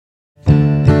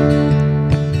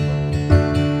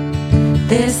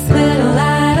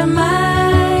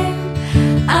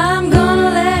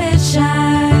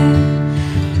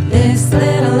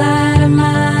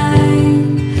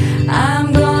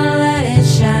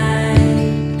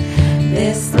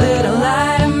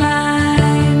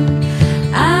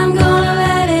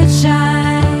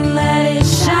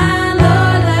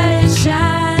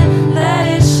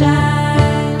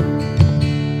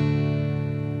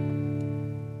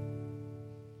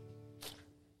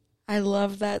I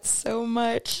love that so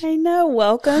much. I know.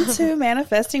 Welcome to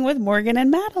Manifesting with Morgan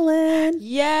and Madeline.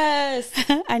 Yes.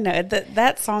 I know.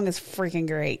 That song is freaking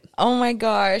great. Oh my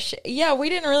gosh. Yeah, we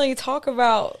didn't really talk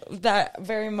about that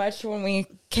very much when we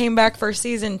came back for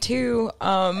season 2.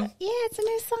 Yeah, it's a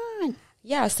new song.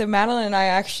 Yeah, so Madeline and I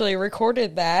actually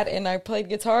recorded that, and I played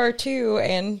guitar too,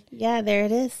 and yeah, there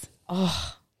it is.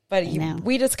 But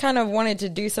we just kind of wanted to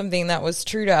do something that was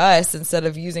true to us instead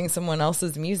of using someone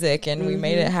else's music, and we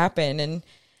made it happen. And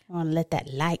I want to let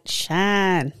that light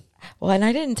shine. Well, and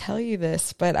I didn't tell you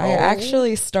this, but I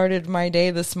actually started my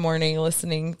day this morning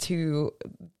listening to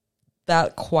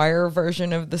that choir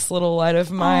version of This Little Light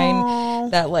of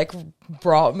Mine that like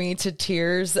brought me to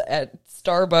tears at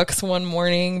Starbucks one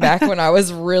morning back when I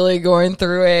was really going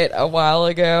through it a while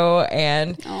ago.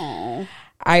 And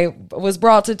I was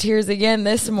brought to tears again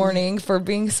this morning for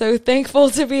being so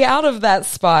thankful to be out of that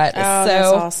spot. Oh, that's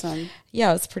awesome.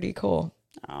 Yeah, it's pretty cool.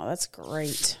 Oh, that's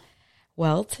great.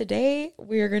 Well, today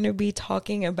we are going to be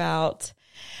talking about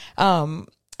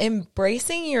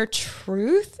embracing your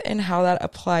truth and how that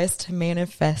applies to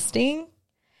manifesting.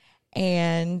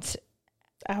 And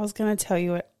I was going to tell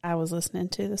you what I was listening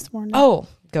to this morning. Oh,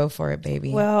 go for it,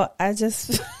 baby. Well, I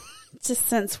just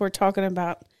since we're talking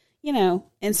about,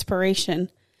 inspiration,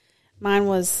 mine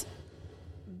was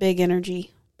Big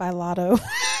Energy by Lotto.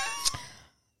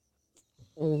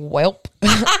 Welp.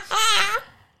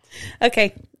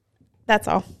 Okay, that's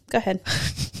all. Go ahead.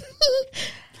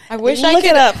 I wish Look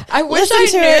it up. I wish Listen I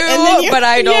to knew, it, and then but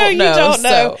I don't know. You don't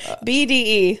know. So.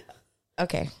 BDE.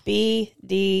 Okay.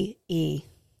 BDE.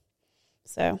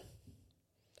 So.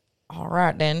 All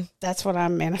right, then. That's what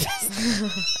I'm manifesting.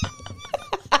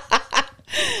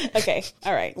 Okay.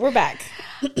 All right. We're back.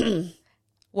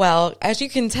 Well, as you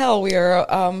can tell, we are,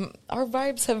 our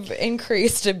vibes have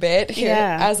increased a bit here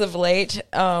as of late.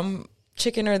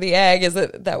 Chicken or the egg, is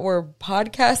it that we're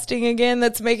podcasting again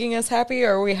that's making us happy,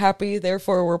 or are we happy,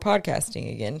 therefore we're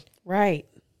podcasting again? Right.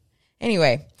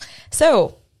 Anyway,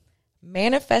 so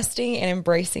manifesting and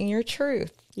embracing your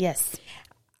truth. Yes.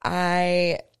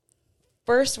 I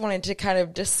first wanted to kind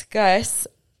of discuss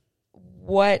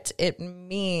what it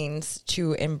means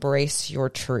to embrace your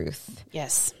truth.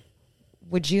 Yes.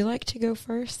 Would you like to go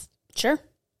first? Sure.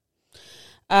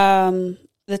 The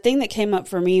thing that came up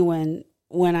for me when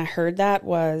I heard that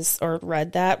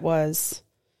read that was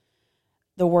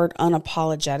the word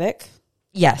unapologetic.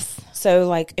 Yes. So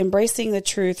like embracing the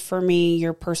truth for me,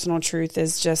 your personal truth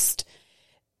is just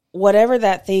whatever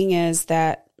that thing is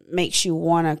that makes you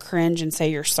want to cringe and say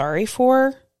you're sorry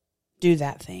for, do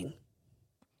that thing.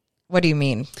 What do you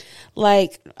mean?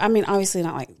 Like, I mean, obviously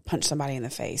not like punch somebody in the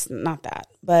face, not that,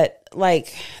 but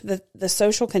like the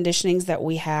social conditionings that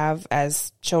we have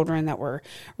as children that we're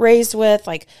raised with,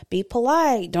 like be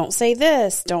polite, don't say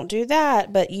this, don't do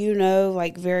that. But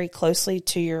like very closely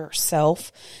to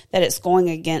yourself that it's going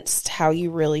against how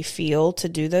you really feel to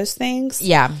do those things.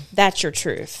 Yeah. That's your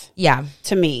truth. Yeah.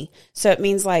 To me. So it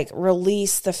means like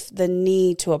release the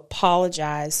need to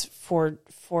apologize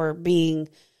for being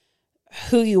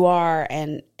who you are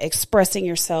and expressing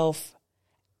yourself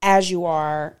as you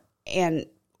are and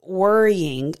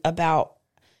worrying about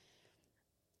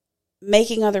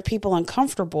making other people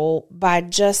uncomfortable by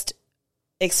just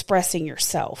expressing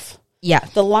yourself. Yeah.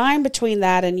 The line between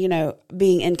that and,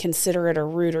 being inconsiderate or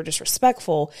rude or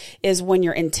disrespectful is when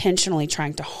you're intentionally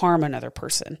trying to harm another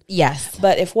person. Yes.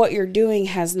 But if what you're doing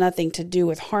has nothing to do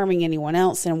with harming anyone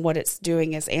else and what it's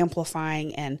doing is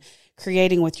amplifying and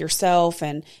creating with yourself,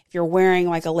 and if you're wearing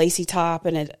like a lacy top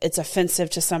and it's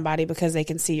offensive to somebody because they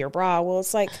can see your bra, well,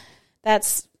 it's like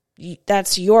that's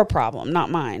your problem, not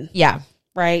mine. Yeah.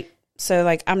 Right? So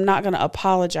like I'm not going to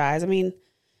apologize. I mean,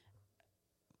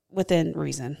 within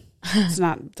reason. It's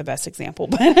not the best example,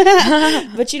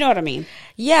 but you know what I mean.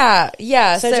 Yeah.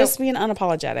 Yeah. So just being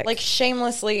unapologetic. Like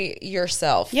shamelessly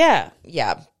yourself. Yeah.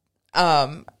 Yeah.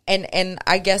 And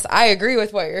I guess I agree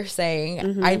with what you're saying.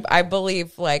 Mm-hmm. I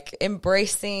believe like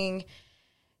embracing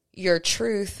your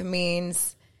truth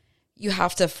means you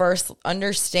have to first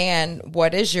understand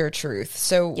what is your truth.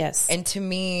 So, yes. And to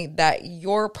me, that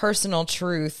your personal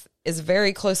truth is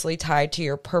very closely tied to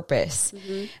your purpose.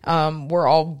 Mm-hmm. We're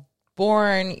all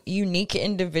born unique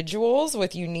individuals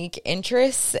with unique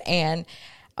interests and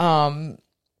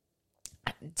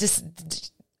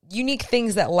just unique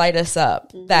things that light us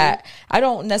up. Mm-hmm. That I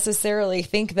don't necessarily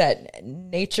think that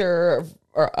nature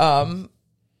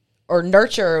or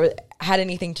nurture had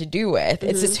anything to do with. Mm-hmm.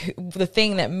 It's just the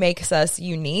thing that makes us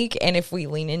unique. And if we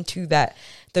lean into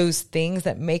those things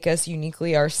that make us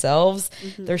uniquely ourselves,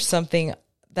 mm-hmm. there's something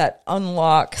that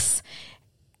unlocks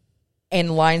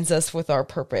and lines us with our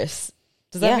purpose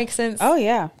Does that make sense? Oh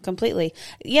yeah, completely.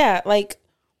 Yeah, like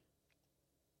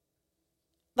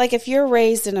if you're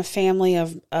raised in a family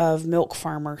of milk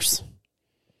farmers,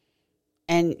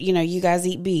 and you guys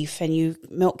eat beef and you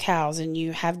milk cows and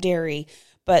you have dairy,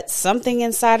 but something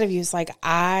inside of you is like,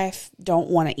 I don't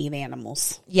want to eat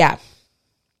animals. Yeah.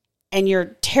 And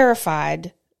you're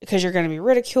terrified because you're going to be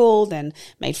ridiculed and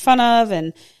made fun of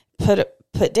and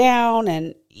put down,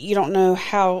 and you don't know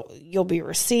how you'll be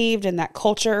received in that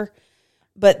culture,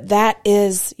 but that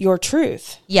is your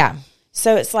truth. Yeah.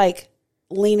 So it's like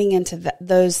leaning into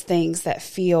those things that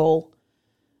feel,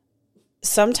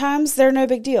 sometimes they're no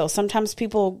big deal. Sometimes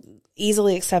people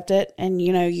easily accept it and,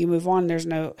 you move on. There's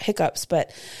no hiccups.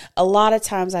 But a lot of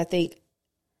times I think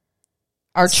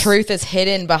our truth is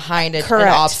hidden behind an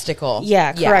obstacle.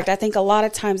 Yeah, correct. I think a lot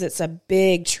of times it's a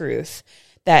big truth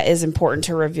that is important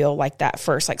to reveal like that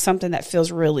first, like something that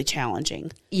feels really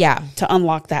challenging. Yeah. To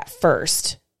unlock that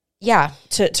first. Yeah.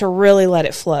 To really let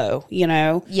it flow,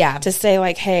 Yeah. To say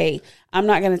like, hey, I'm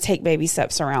not going to take baby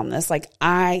steps around this. Like,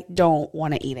 I don't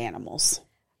want to eat animals.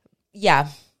 Yeah.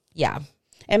 Yeah.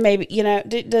 And maybe, do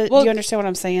you understand what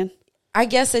I'm saying? I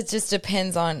guess it just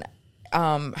depends on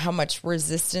how much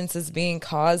resistance is being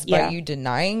caused by you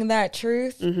denying that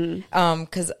truth. Mm-hmm.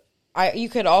 'Cause you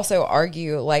could also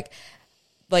argue like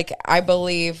I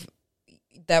believe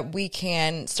that we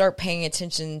can start paying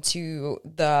attention to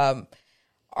the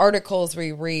articles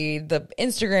we read, the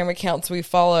Instagram accounts we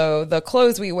follow, the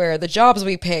clothes we wear, the jobs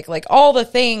we pick, like all the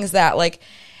things that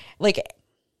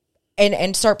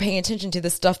and start paying attention to the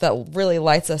stuff that really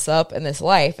lights us up in this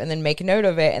life, and then make note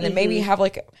of it, and then maybe have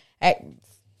like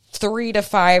 3 to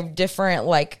 5 different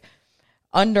like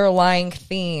underlying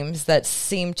themes that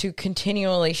seem to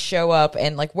continually show up,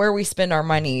 and like where we spend our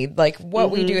money, like what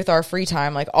we do with our free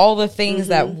time, like all the things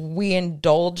that we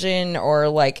indulge in or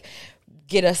like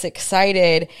get us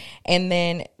excited, and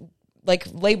then like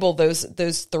label those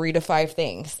 3 to 5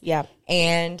 things. Yeah.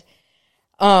 And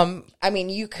I mean,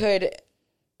 you could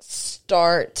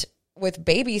start with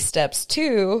baby steps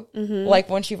too. Like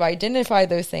once you've identified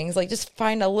those things, like just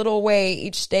find a little way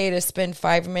each day to spend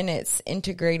 5 minutes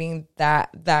integrating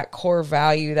that core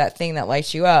value, that thing that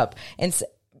lights you up.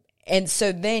 And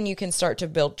so then you can start to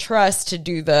build trust to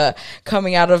do the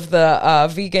coming out of the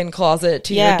vegan closet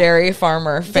to your dairy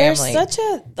farmer family.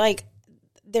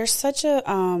 There's such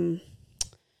a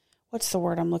what's the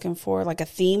word I'm looking for? Like a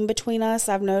theme between us.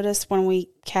 I've noticed when we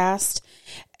cast,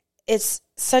 it's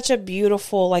such a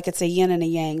beautiful, like it's a yin and a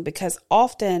yang, because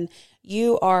often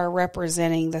you are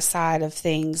representing the side of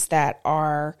things that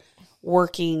are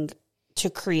working to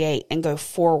create and go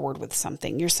forward with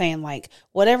something. You're saying like,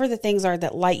 whatever the things are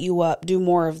that light you up, do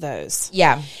more of those.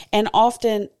 Yeah. And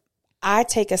often I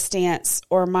take a stance,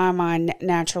 or my mind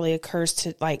naturally occurs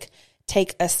to like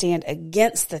take a stand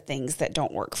against the things that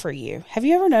don't work for you. Have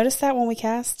you ever noticed that when we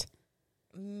cast?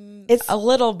 It's a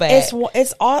little bit.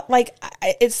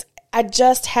 I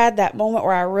just had that moment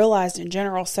where I realized in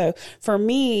general. So for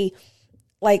me,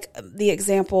 like the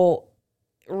example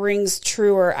rings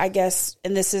truer, I guess,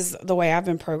 and this is the way I've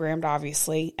been programmed,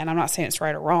 obviously, and I'm not saying it's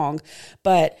right or wrong,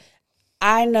 but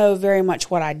I know very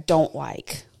much what I don't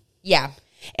like. Yeah.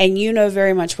 And you know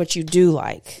very much what you do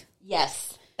like.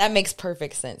 Yes. That makes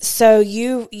perfect sense. So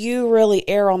you really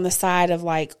err on the side of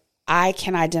like, I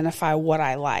can identify what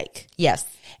I like. Yes.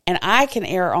 And I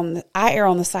err on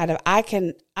the side of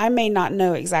I may not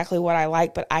know exactly what I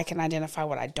like, but I can identify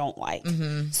what I don't like.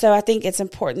 Mm-hmm. So I think it's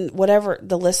important, whatever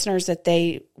the listeners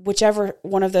whichever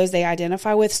one of those they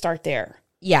identify with, start there.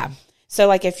 Yeah. So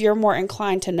like if you're more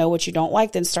inclined to know what you don't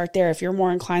like, then start there. If you're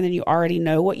more inclined and you already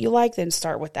know what you like, then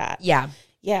start with that. Yeah.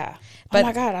 Yeah. But, oh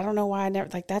my God, I don't know why I never,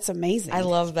 like, that's amazing. I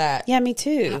love that. Yeah, me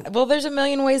too. Well, there's a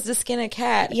million ways to skin a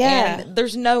cat. Yeah. And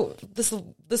there's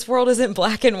this world isn't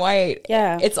black and white.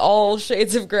 Yeah. It's all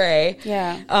shades of gray.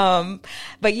 Yeah.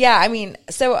 But yeah, I mean,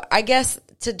 so I guess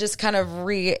to just kind of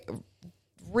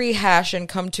rehash and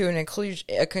come to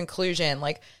a conclusion,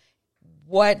 like,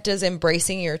 what does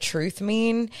embracing your truth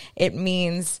mean? It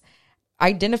means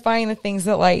identifying the things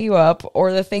that light you up,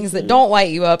 or the things that don't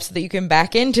light you up, so that you can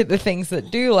back into the things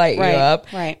that do light you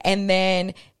up. Right. And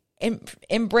then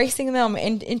embracing them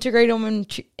and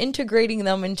integrating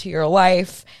them into your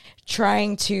life,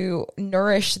 trying to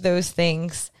nourish those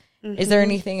things. Mm-hmm. Is there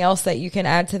anything else that you can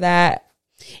add to that?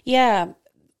 Yeah.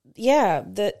 Yeah.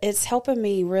 It's helping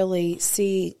me really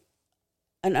see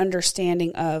an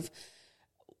understanding of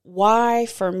why,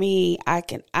 for me,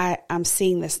 I'm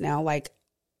seeing this now. Like,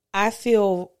 I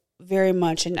feel very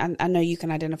much, and I know you can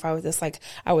identify with this, like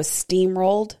I was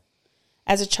steamrolled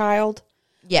as a child.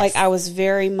 Yes. Like I was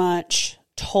very much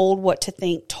told what to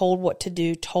think, told what to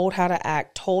do, told how to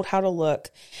act, told how to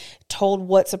look, told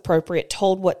what's appropriate,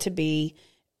 told what to be,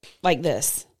 like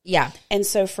this. Yeah. And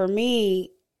so for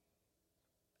me,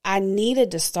 I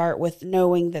needed to start with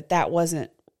knowing that that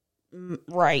wasn't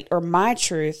right or my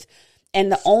truth.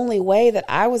 And the only way that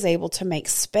I was able to make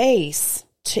space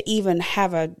to even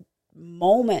have a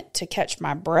moment to catch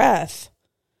my breath,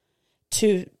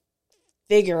 to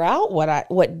figure out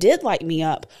what did light me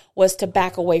up, was to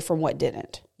back away from what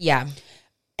didn't. Yeah.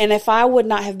 And if I would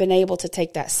not have been able to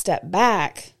take that step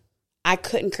back, I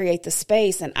couldn't create the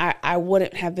space, and I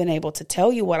wouldn't have been able to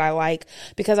tell you what I like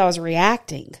because I was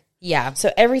reacting. Yeah.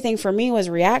 So everything for me was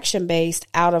reaction based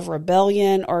out of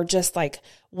rebellion or just like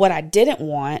what I didn't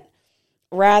want,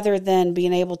 rather than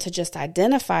being able to just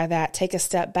identify that, take a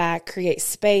step back, create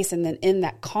space, and then in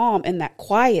that calm, in that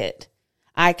quiet,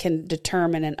 I can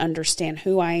determine and understand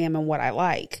who I am and what I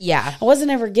like. Yeah. I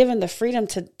wasn't ever given the freedom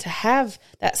to have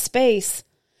that space.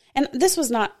 And this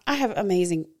was not, I have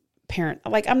amazing parent.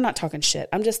 Like, I'm not talking shit.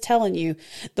 I'm just telling you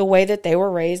the way that they were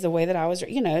raised, the way that I was,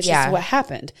 it's just what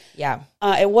happened. Yeah.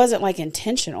 It wasn't like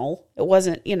intentional. It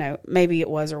wasn't, maybe it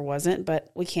was or wasn't,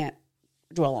 but we can't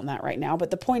dwell on that right now.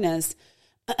 But the point is,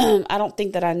 I don't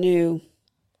think that I knew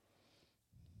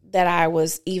that I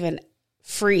was even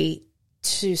free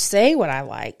to say what I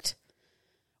liked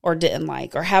or didn't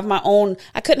like, or have my own.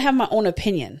 I couldn't have my own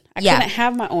opinion. I couldn't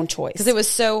have my own choice because it was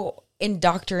so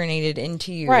indoctrinated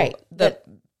into you, right?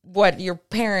 What your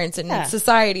parents and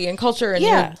society and culture and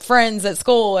your friends at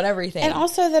school and everything, and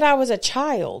also that I was a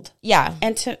child. Yeah,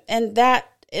 and that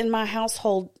in my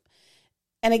household.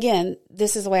 And again,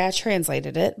 this is the way I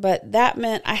translated it, but that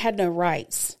meant I had no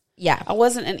rights. Yeah. I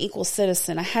wasn't an equal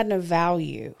citizen. I had no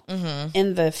value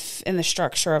in the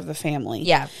structure of the family.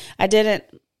 Yeah. I didn't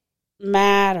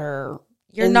matter.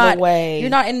 You're not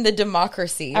in the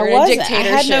democracy. You're I wasn't. In a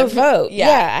dictatorship. I had no vote.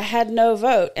 Yeah. I had no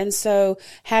vote. And so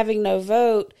having no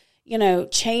vote,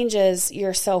 changes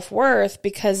your self-worth,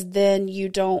 because then you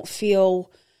don't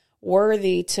feel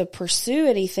worthy to pursue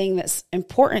anything that's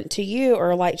important to you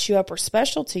or lights you up or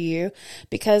special to you,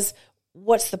 because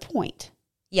what's the point?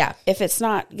 Yeah. If it's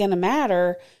not going to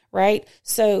matter, right?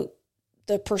 So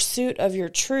the pursuit of your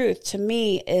truth to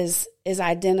me is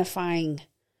identifying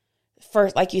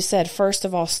first, like you said, first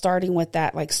of all, starting with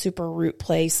that like super root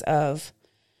place of,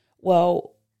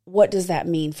 well, what does that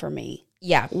mean for me?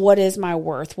 Yeah. What is my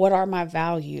worth? What are my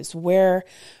values? Where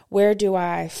do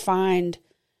I find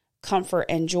comfort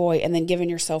and joy? And then giving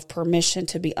yourself permission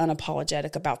to be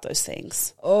unapologetic about those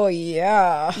things. Oh,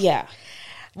 yeah. Yeah.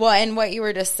 Well, and what you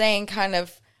were just saying kind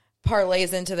of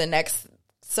parlays into the next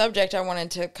subject I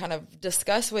wanted to kind of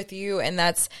discuss with you, and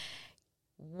that's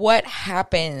what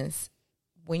happens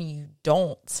when you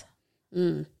don't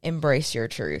embrace your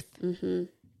truth. Mm-hmm.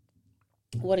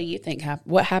 What do you think?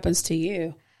 What happens to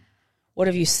you? What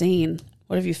have you seen?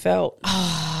 What have you felt?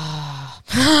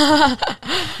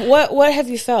 What have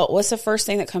you felt? What's the first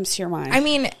thing that comes to your mind? I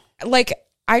mean, like,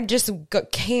 I just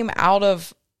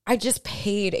I just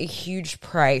paid a huge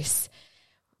price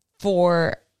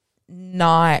for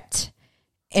not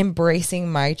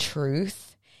embracing my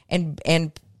truth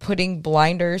and putting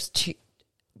blinders to,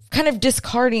 kind of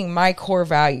discarding my core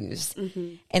values.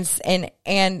 Mm-hmm.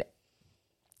 And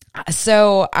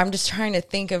so I'm just trying to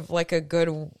think of like a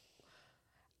good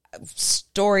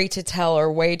story to tell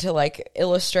or way to like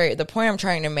illustrate the point I'm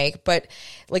trying to make. But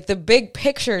like the big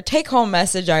picture take home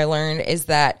message I learned is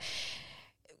that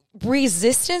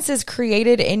resistance is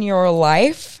created in your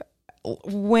life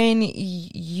when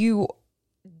you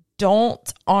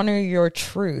don't honor your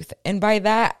truth. And by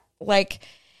that, like,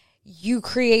 you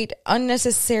create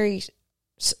unnecessary,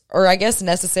 or I guess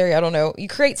necessary, I don't know. You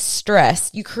create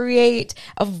stress. You create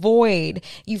a void.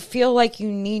 You feel like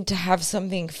you need to have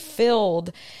something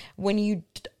filled when you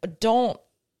don't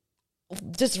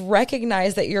just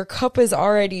recognize that your cup is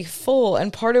already full.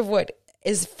 And part of what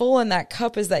is full in that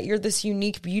cup is that you're this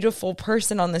unique, beautiful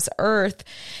person on this earth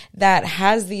that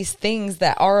has these things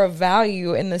that are of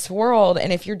value in this world.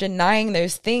 And if you're denying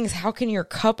those things, how can your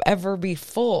cup ever be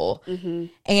full? Mm-hmm.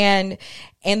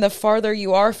 And the farther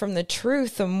you are from the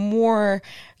truth, the more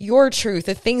your truth,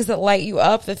 the things that light you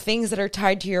up, the things that are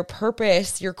tied to your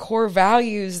purpose, your core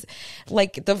values,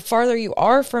 like the farther you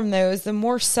are from those, the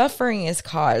more suffering is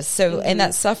caused. So, and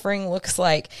that suffering looks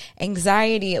like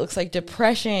anxiety, it looks like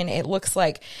depression, it looks looks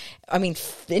like,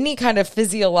 any kind of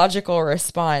physiological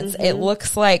response. It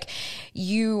looks like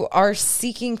you are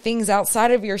seeking things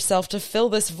outside of yourself to fill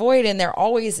this void, and they're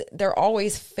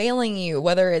always failing you,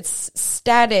 whether it's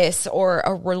status or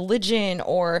a religion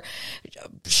or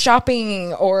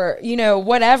shopping or,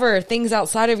 whatever, things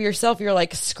outside of yourself. You're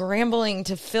like scrambling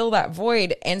to fill that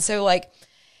void. And so like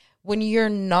when you're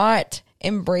not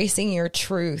embracing your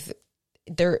truth,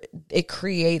 it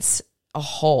creates a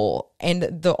hole, and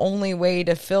the only way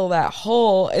to fill that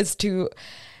hole is to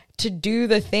do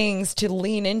the things, to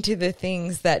lean into the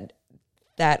things that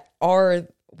are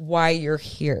why you're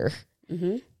here.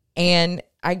 And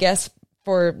I guess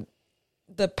for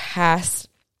the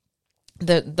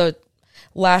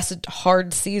last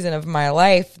hard season of my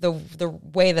life, the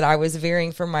way that I was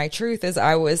veering from my truth is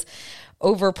I was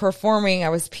overperforming, I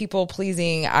was people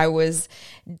pleasing, I was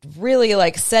really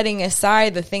like setting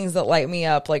aside the things that light me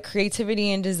up, like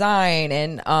creativity and design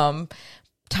and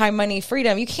time, money,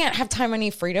 freedom. You can't have time,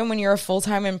 money, freedom when you're a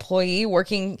full-time employee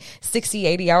working 60,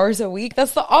 80 hours a week.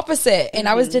 That's the opposite. And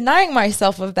I was denying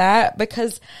myself of that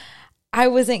because I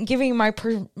wasn't giving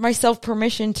myself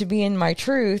permission to be in my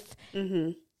truth.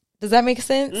 Does that make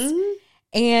sense?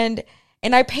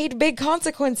 And I paid big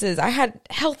consequences. I had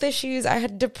health issues. I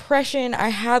had depression. I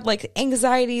had like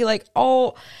anxiety, like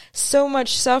so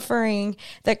much suffering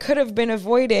that could have been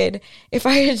avoided if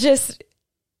I had just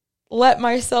let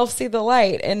myself see the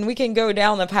light. And we can go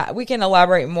down the path. We can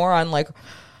elaborate more on like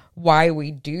why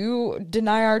we do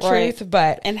deny our truth,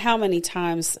 and how many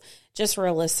times, just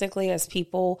realistically as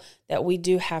people, that we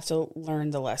do have to learn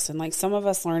the lesson. Like some of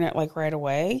us learn it like right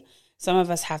away. Some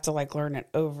of us have to like learn it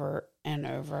over and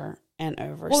over and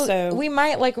over. Well, so we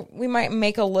might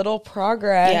make a little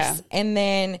progress and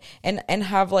then and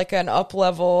have like an up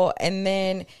level, and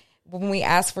then when we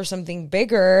ask for something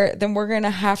bigger, then we're going to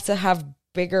have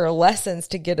bigger lessons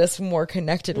to get us more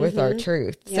connected with our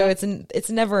truth. So it's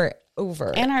never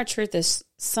over. And our truth is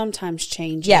sometimes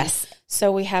changing. Yes.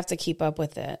 So we have to keep up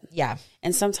with it. Yeah.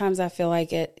 And sometimes I feel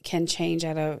like it can change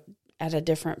at a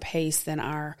different pace than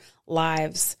our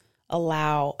lives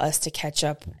allow us to catch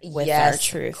up with our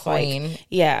truth. Queen.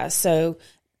 So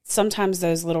sometimes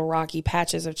those little rocky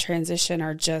patches of transition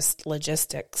are just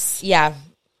logistics. Yeah.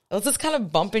 It's just kind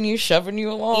of bumping you, shoving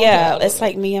you along. Yeah, it's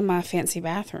like me in my fancy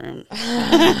bathroom.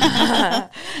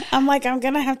 I'm like, I'm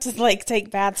going to have to like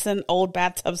take baths in old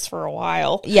bathtubs for a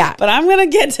while. Yeah. But I'm going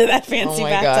to get to that fancy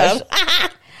bathtub.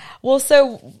 Well,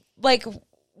 so like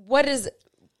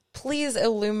please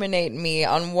illuminate me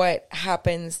on what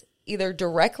happens either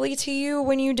directly to you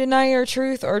when you deny your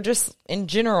truth, or just in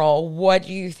general, what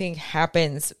do you think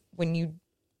happens when you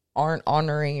aren't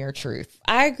honoring your truth?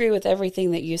 I agree with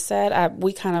everything that you said.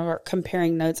 We kind of are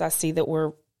comparing notes. I see that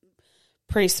we're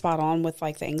pretty spot on with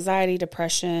like the anxiety,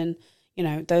 depression,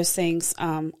 those things.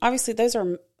 Obviously those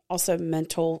are also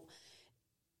mental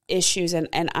issues, and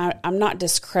I'm not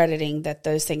discrediting that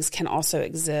those things can also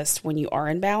exist when you are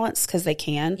in balance, because they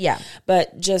can. Yeah.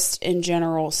 But just in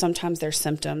general, sometimes there's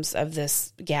symptoms of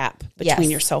this gap between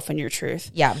yourself and your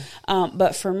truth. Yeah.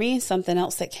 But for me, something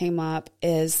else that came up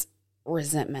is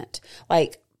resentment.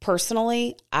 Like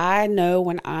personally, I know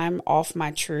when I'm off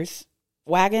my truth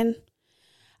wagon,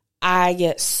 I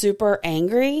get super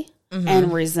angry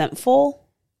and resentful.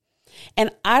 And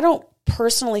I don't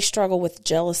personally struggle with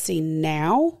jealousy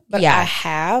now, but I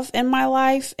have in my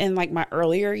life in like my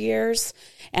earlier years,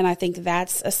 and I think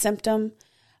that's a symptom.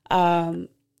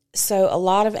 So a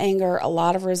lot of anger, a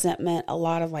lot of resentment, a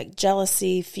lot of like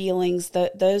jealousy feelings,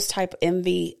 those type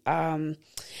envy,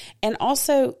 and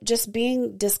also just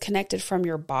being disconnected from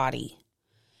your body.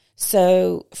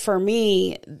 So for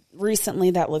me,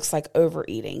 recently that looks like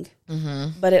overeating,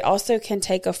 but it also can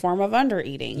take a form of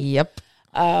undereating. Yep.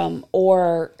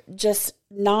 Or just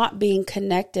not being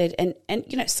connected. And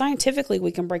scientifically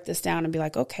we can break this down and be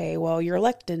like, okay, well, your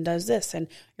leptin does this, and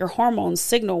your hormones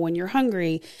signal when you're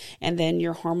hungry, and then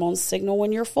your hormones signal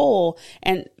when you're full.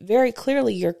 And very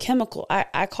clearly your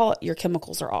I call it your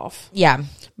chemicals are off. Yeah.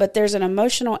 But there's an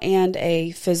emotional and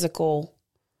a physical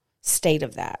state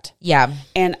of that. Yeah.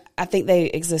 And I think they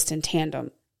exist in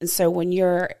tandem. And so when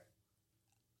you're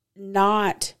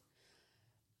not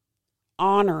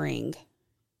honoring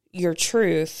your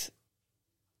truth,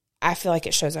 I feel like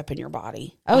it shows up in your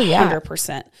body. Oh, yeah.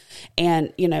 100%.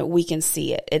 And, we can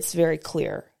see it. It's very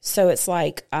clear. So it's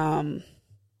like,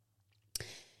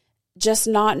 just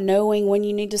not knowing when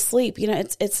you need to sleep.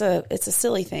 It's a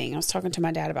silly thing. I was talking to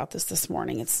my dad about this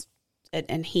morning.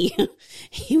 and he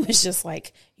he was just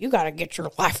like, you got to get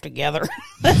your life together.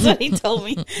 That's what he told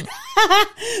me.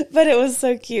 But it was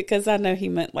so cute because I know he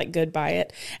meant like good by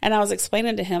it. And I was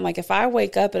explaining to him, like, if I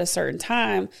wake up at a certain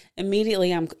time,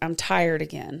 immediately I'm tired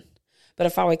again. But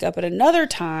if I wake up at another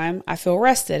time, I feel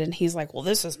rested. And he's like, well,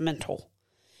 this is mental.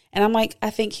 And I'm like, I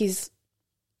think he's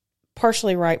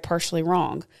partially right, partially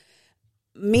wrong.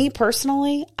 Me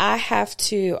personally, I have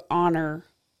to honor,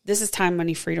 this is time,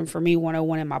 money, freedom for me,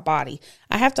 101 in my body.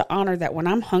 I have to honor that when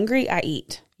I'm hungry, I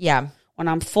eat. Yeah. When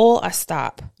I'm full, I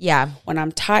stop. Yeah. When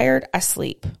I'm tired, I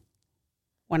sleep.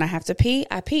 When I have to pee,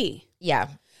 I pee. Yeah.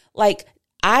 Like,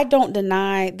 I don't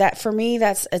deny that. For me,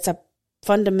 it's a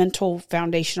fundamental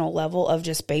foundational level of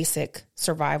just basic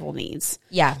survival needs.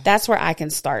 Yeah. That's where I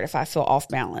can start if I feel off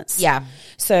balance. Yeah.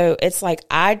 So it's like,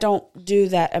 I don't do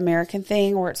that American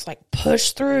thing where it's like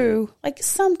push through, like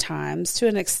sometimes to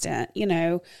an extent, you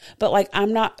know, but like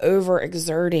I'm not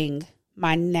overexerting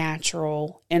my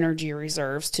natural energy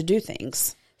reserves to do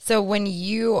things. So when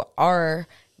you are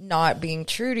not being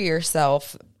true to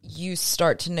yourself, you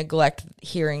start to neglect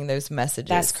hearing those messages.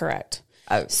 That's correct.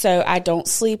 So I don't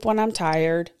sleep when I'm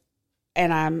tired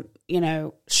and I'm, you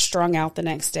know, strung out the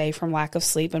next day from lack of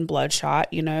sleep and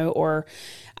bloodshot, you know, or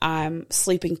I'm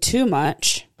sleeping too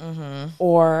much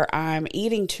or I'm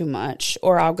eating too much,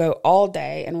 or I'll go all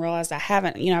day and realize I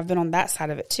haven't, you know, I've been on that side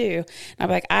of it too. And I'm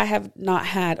like, I have not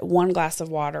had one glass of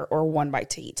water or one bite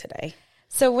to eat today.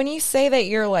 So when you say that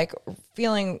you're like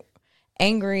feeling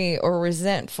angry or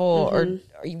resentful or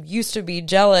you used to be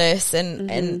jealous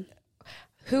and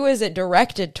who is it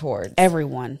directed towards?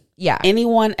 Everyone. Yeah.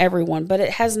 Anyone, everyone. But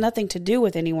it has nothing to do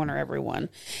with anyone or everyone.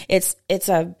 It's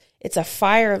a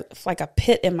fire, like a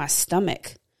pit in my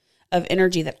stomach of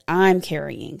energy that I'm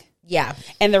carrying. Yeah.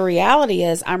 And the reality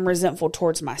is I'm resentful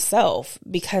towards myself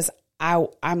because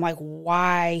I'm like,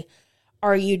 why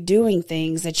are you doing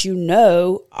things that you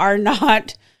know are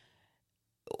not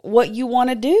what you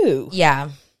want to do? Yeah.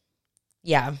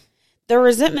 Yeah. The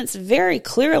resentment's very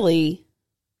clearly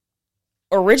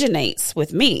originates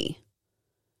with me.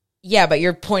 Yeah, but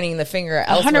you're pointing the finger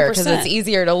elsewhere because it's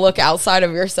easier to look outside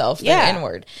of yourself than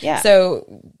inward. Yeah.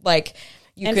 So, like,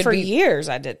 for years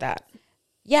I did that.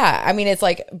 Yeah, I mean, it's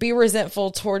like be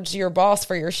resentful towards your boss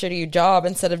for your shitty job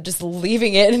instead of just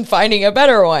leaving it and finding a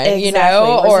better one, exactly. You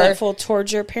know? Or resentful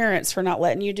towards your parents for not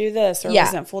letting you do this, or yeah.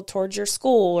 resentful towards your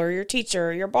school or your teacher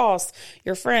or your boss,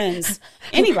 your friends,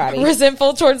 anybody.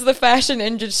 Resentful towards the fashion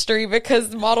industry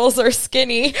because models are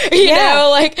skinny, you know?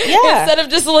 Like, instead of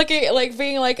just looking, like,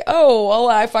 being like, oh,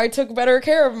 well, if I took better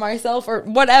care of myself or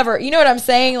whatever, you know what I'm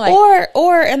saying? Like,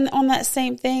 or and on that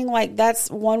same thing, like, that's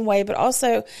one way, but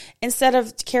also instead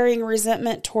of carrying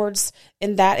resentment towards,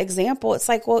 in that example, it's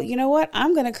like, well, you know what?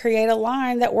 I'm going to create a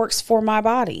line that works for my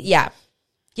body. Yeah.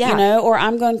 Yeah. You know, or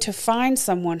I'm going to find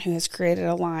someone who has created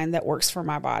a line that works for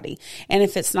my body. And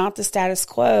if it's not the status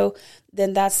quo,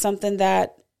 then that's something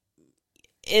that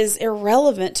is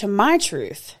irrelevant to my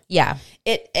truth. Yeah.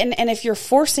 And if you're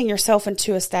forcing yourself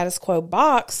into a status quo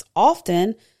box,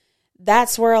 often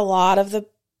that's where a lot of the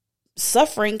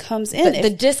suffering comes in. The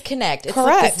disconnect. It's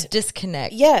correct. Like this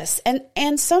disconnect. Yes.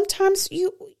 And sometimes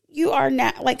you are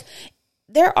like,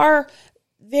 there are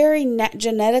very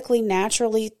genetically,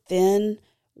 naturally thin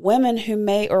women who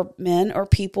may, or men or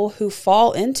people who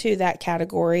fall into that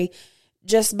category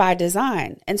just by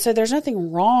design. And so there's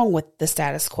nothing wrong with the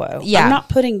status quo. Yeah. I'm not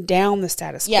putting down the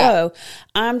status quo.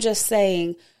 I'm just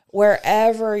saying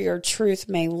wherever your truth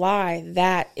may lie,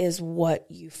 that is what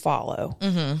you follow.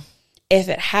 Mm-hmm. If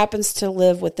it happens to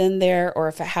live within there, or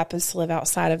if it happens to live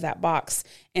outside of that box,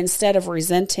 instead of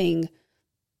resenting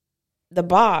the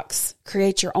box,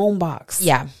 create your own box.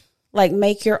 Yeah. Like,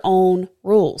 make your own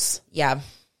rules. Yeah.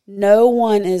 No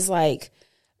one is like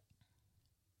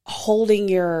holding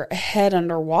your head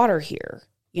underwater here,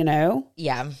 you know?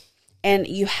 Yeah. And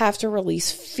you have to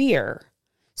release fear.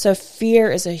 So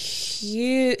fear is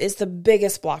is the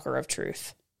biggest blocker of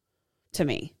truth to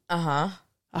me.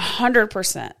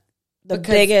 100%. The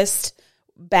biggest,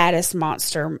 baddest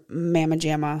monster mamma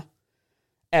jamma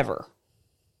ever.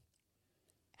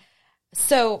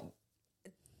 So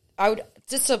I would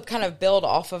just to kind of build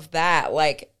off of that,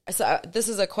 like, so this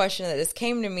is a question that just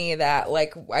came to me that,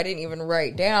 like, I didn't even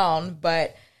write down,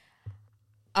 but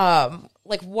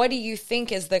like, what do you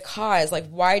think is the cause? Like,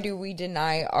 why do we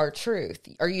deny our truth?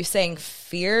 Are you saying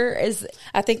fear is?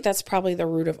 I think that's probably the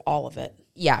root of all of it.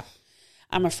 Yeah.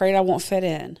 I'm afraid I won't fit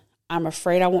in. I'm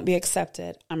afraid I won't be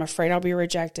accepted. I'm afraid I'll be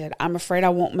rejected. I'm afraid I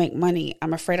won't make money.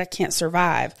 I'm afraid I can't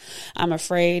survive. I'm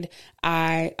afraid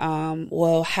I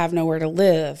will have nowhere to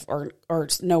live or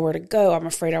nowhere to go. I'm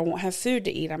afraid I won't have food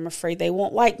to eat. I'm afraid they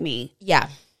won't like me. Yeah.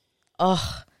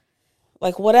 ugh.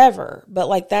 Like, whatever. But,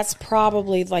 like, that's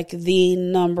probably, like, the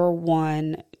number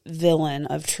one villain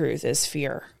of truth is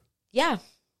fear. Yeah.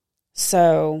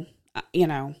 So, you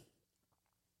know.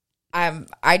 I'm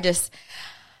just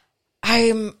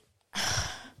kind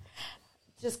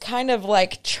of,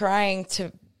 like, trying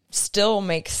to still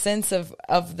make sense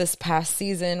of this past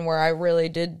season where I really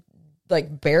did,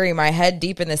 like, bury my head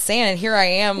deep in the sand. And here I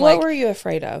am. What were you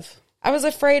afraid of? I was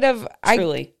afraid of...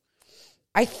 Truly.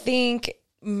 I think...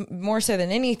 more so than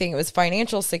anything, it was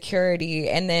financial security,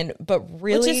 and then, but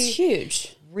really, which is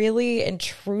huge. Really and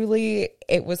truly,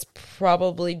 it was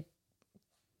probably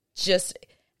just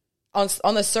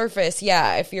on the surface.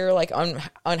 Yeah, if you're like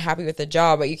unhappy with the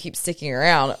job, but you keep sticking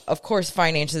around, of course,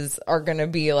 finances are going to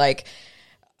be like,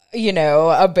 you know,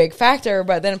 a big factor.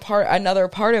 But then another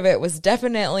part of it was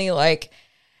definitely like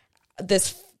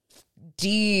this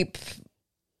deep,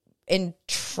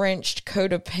 entrenched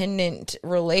codependent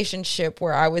relationship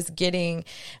where I was getting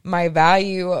my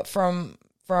value from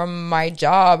my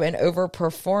job and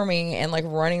overperforming and like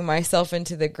running myself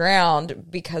into the ground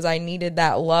because I needed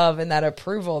that love and that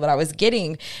approval that I was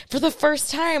getting for the first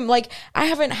time. Like, I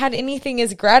haven't had anything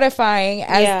as gratifying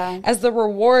as the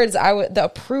rewards the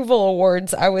approval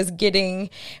awards I was getting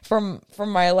from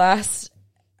my last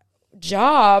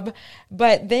job.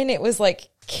 But then it was like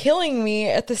killing me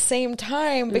at the same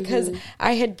time because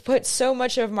I had put so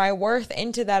much of my worth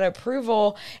into that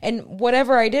approval, and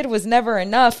whatever I did was never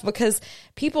enough because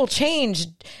people changed,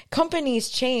 companies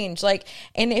change. Like,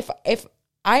 and if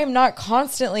I am not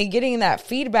constantly getting that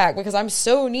feedback because I'm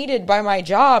so needed by my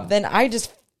job, then I'm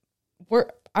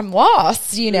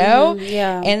lost, you know?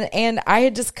 Yeah. And I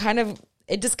had just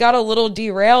it just got a little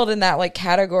derailed in that like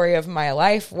category of my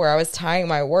life where I was tying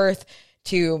my worth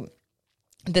to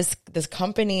this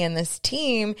company and this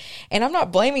team, and I'm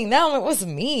not blaming them. It was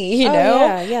me, you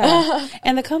know? Yeah.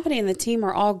 And the company and the team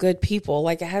are all good people.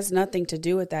 Like, it has nothing to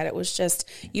do with that. It was just,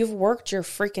 you've worked your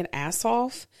freaking ass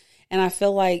off. And I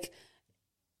feel like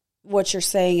what you're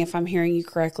saying, if I'm hearing you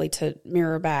correctly to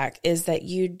mirror back, is that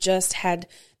you just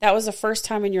that was the first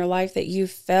time in your life that you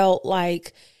felt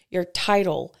like your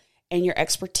title and your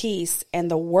expertise and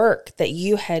the work that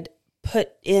you had put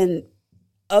in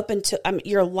up into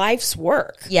your life's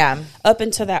work. Yeah. Up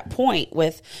until that point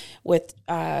with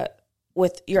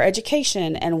your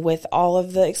education and with all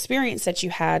of the experience that you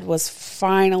had was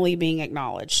finally being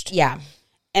acknowledged. Yeah.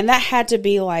 And that had to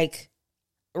be like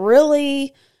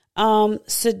really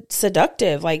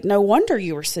seductive. Like, no wonder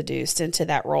you were seduced into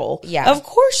that role. Yeah. Of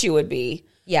course you would be.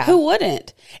 Yeah. Who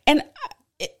wouldn't? And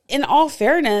in all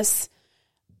fairness,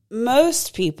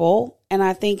 most people, and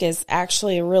I think is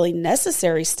actually a really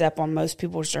necessary step on most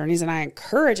people's journeys, and I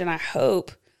encourage and I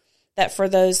hope that for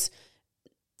those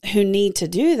who need to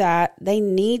do that, they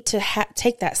need to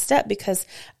take that step, because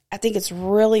I think it's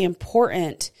really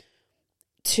important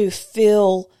to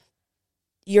fill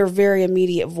your very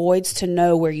immediate voids to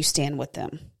know where you stand with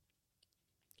them.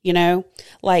 You know,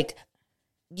 like,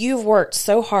 you've worked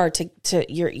so hard to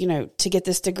get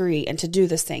this degree and to do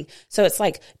this thing. So it's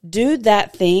like, do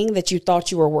that thing that you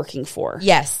thought you were working for.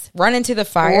 Yes. Run into the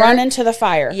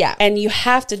fire. Yeah. And you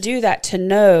have to do that to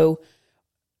know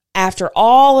after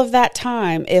all of that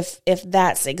time, if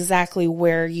that's exactly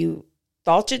where you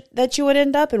thought that you would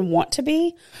end up and want to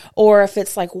be, or if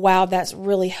it's like, wow, that's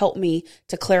really helped me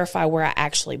to clarify where I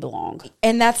actually belong.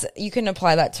 And you can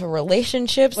apply that to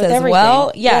relationships with as everything.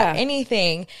 Well. Yeah,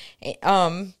 anything.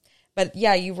 But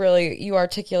yeah, you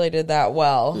articulated that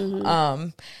well. Mm-hmm.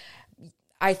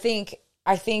 I think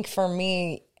for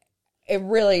me, it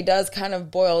really does kind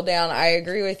of boil down. I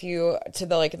agree with you to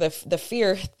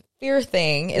the fear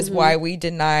thing is mm-hmm. why we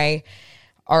deny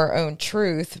our own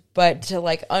truth. But to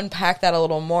like unpack that a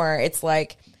little more, it's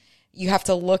like you have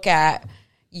to look at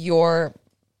your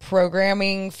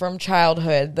programming from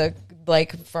childhood,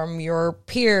 from your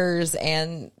peers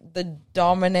and the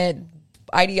dominant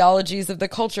ideologies of the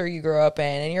culture you grew up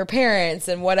in and your parents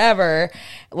and whatever.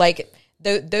 Like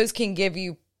those can give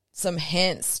you some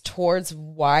hints towards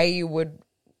why you would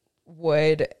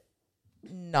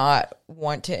not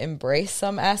want to embrace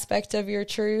some aspect of your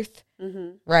truth. Mm-hmm.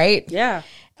 Right? Yeah.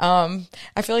 I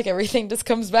feel like everything just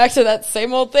comes back to that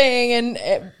same old thing.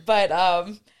 But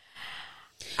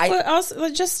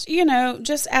also just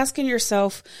asking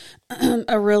yourself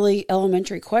a really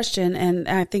elementary question. And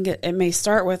I think it may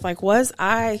start with like,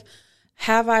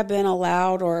 have I been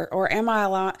allowed or am I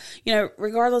allowed,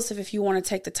 regardless of if you want to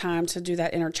take the time to do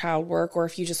that inner child work or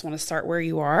if you just want to start where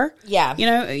you are. Yeah.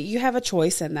 You have a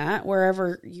choice in that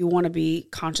wherever you want to be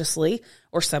consciously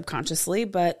or subconsciously,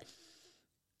 but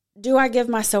do I give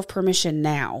myself permission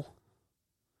now?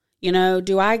 You know,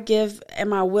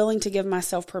 am I willing to give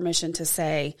myself permission to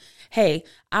say, hey,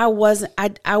 I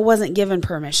wasn't given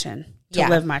permission to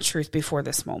live my truth before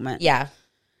this moment. Yeah.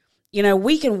 You know,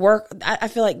 we can work. I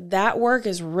feel like that work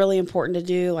is really important to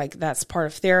do. Like that's part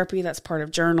of therapy. That's part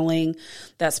of journaling.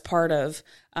 That's part of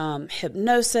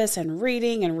hypnosis and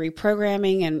reading and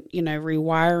reprogramming and, you know,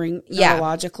 rewiring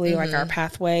neurologically, like our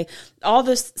pathway. All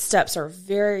those steps are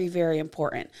very, very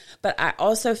important. But I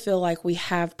also feel like we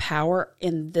have power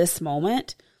in this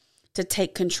moment to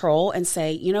take control and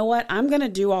say, you know what, I'm going to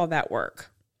do all that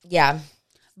work. Yeah.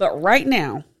 But right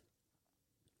now,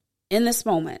 in this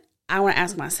moment, I want to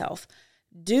ask myself,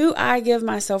 do I give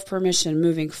myself permission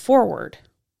moving forward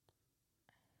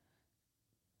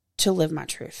to live my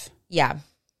truth? Yeah.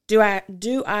 Do I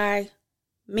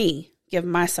give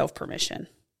myself permission?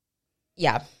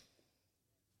 Yeah.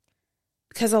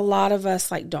 Because a lot of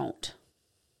us don't.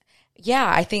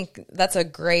 Yeah, I think that's a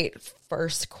great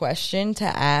first question to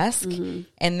ask. Mm-hmm.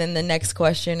 And then the next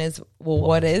question is, well,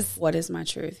 what is my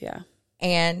truth? Yeah.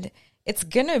 And it's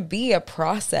going to be a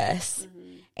process. Mm-hmm.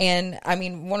 And I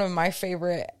mean, one of my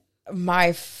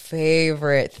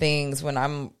favorite things when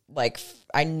I'm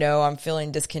I know I'm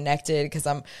feeling disconnected because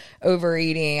I'm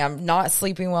overeating, I'm not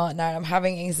sleeping well at night, I'm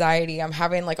having anxiety, I'm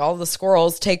having all the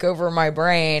squirrels take over my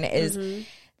brain, is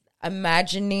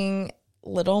imagining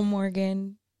little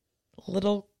Morgan,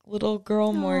 little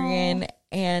girl Morgan,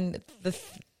 and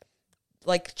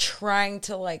trying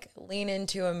to lean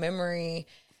into a memory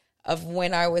of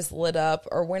when I was lit up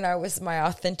or when I was my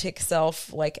authentic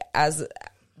self, as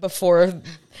before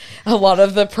a lot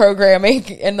of the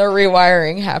programming and the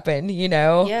rewiring happened, you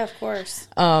know? Yeah, of course.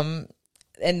 And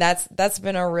that's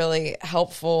been a really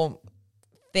helpful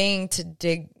thing to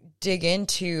dig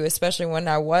into, especially when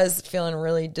I was feeling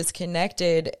really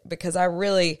disconnected, because I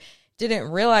really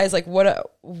didn't realize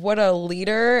what a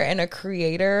leader and a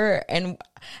creator. And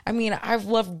I mean, I've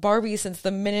loved Barbie since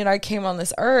the minute I came on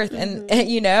this earth, and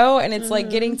you know, and it's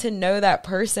getting to know that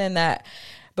person that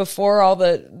before all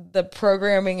the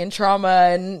programming and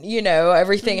trauma and, you know,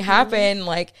 everything happened,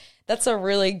 that's a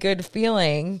really good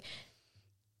feeling.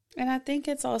 And I think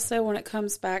it's also when it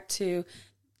comes back to,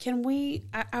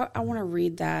 I want to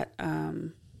read that, I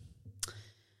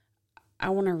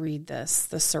want to read the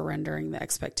surrendering the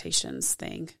expectations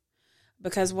thing,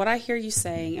 because what I hear you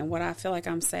saying and what I feel like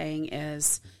I'm saying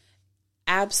is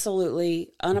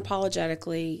absolutely,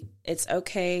 unapologetically, it's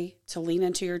okay to lean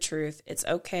into your truth. It's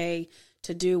okay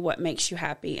to do what makes you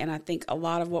happy. And I think a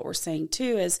lot of what we're saying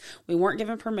too is we weren't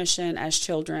given permission as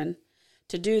children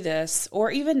to do this,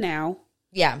 or even now.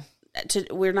 Yeah.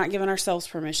 We're not giving ourselves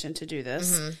permission to do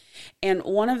this. Mm-hmm. And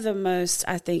one of the most,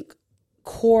 I think,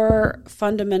 core,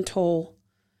 fundamental,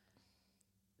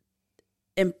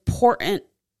 important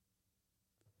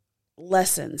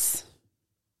lessons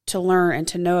to learn and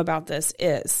to know about this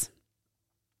is,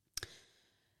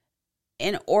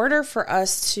 in order for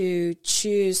us to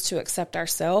choose to accept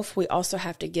ourselves, we also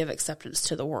have to give acceptance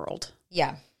to the world.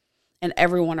 Yeah. And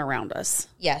everyone around us.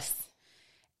 Yes.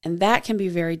 And that can be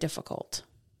very difficult.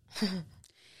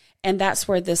 And that's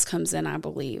where this comes in, I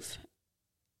believe.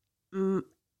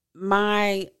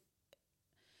 My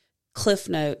cliff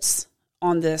notes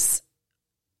on this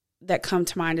that come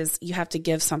to mind is you have to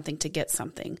give something to get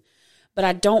something. But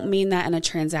I don't mean that in a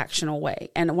transactional way.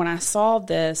 And when I saw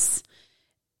this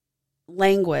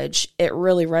language, it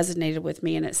really resonated with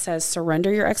me. And it says,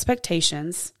 surrender your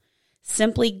expectations,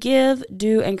 simply give,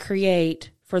 do, and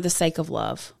create for the sake of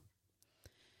love.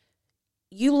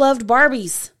 You loved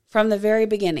Barbies from the very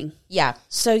beginning. Yeah.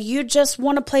 So you just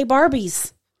want to play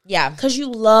Barbies. Yeah. Because you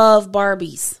love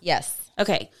Barbies. Yes.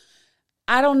 Okay.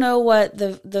 I don't know what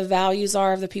the values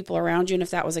are of the people around you and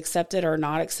if that was accepted or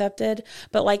not accepted.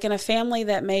 But in a family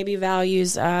that maybe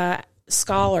values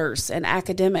scholars and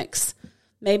academics,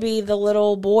 maybe the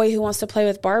little boy who wants to play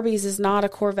with Barbies is not a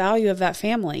core value of that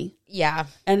family. Yeah.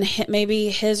 And maybe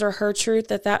his or her truth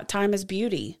at that time is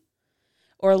beauty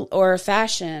or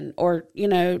fashion or, you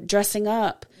know, dressing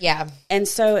up. Yeah. And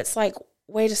so it's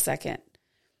wait a second.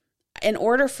 In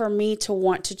order for me to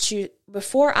want to choose,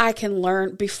 before I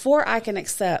can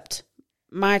accept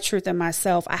my truth in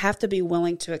myself, I have to be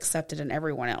willing to accept it in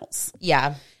everyone else.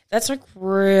 Yeah. That's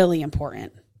really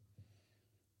important.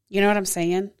 You know what I'm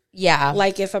saying? Yeah.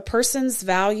 If a person's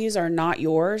values are not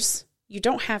yours, you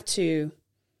don't have to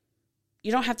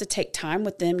take time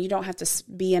with them. You don't have to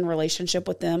be in relationship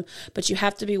with them, but you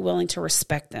have to be willing to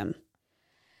respect them.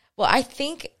 Well, I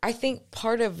think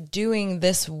part of doing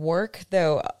this work,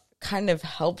 though, kind of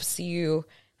helps you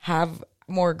have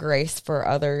more grace for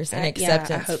others and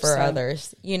acceptance for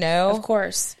others, you know? Of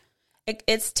course.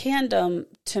 It's tandem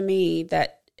to me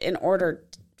that in order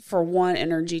for one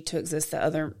energy to exist, the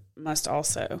other must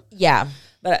also. Yeah.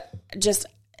 But just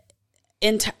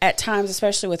at times,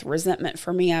 especially with resentment,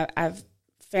 for me, I've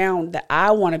found that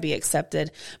I want to be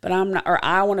accepted, but I'm not, or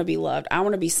I want to be loved. I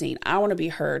want to be seen. I want to be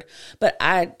heard. But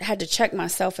I had to check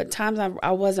myself at times.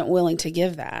 I wasn't willing to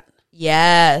give that.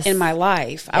 Yes. In my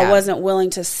life. Yeah. I wasn't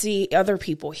willing to see other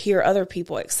people, hear other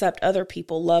people, accept other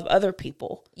people, love other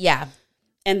people. Yeah.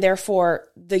 And therefore,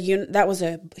 that was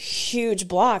a huge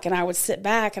block. And I would sit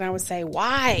back and I would say,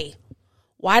 why?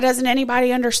 Why doesn't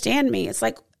anybody understand me? It's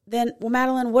like, then, well,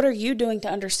 Madeline, what are you doing to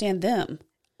understand them?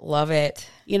 Love it.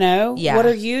 You know? Yeah. What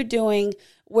are you doing?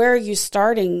 Where are you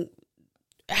starting?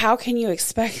 How can you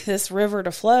expect this river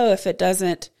to flow if it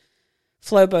doesn't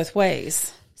flow both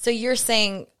ways? So you're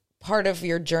saying part of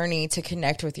your journey to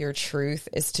connect with your truth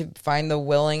is to find the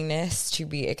willingness to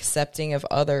be accepting of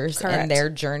others. Correct. And their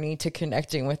journey to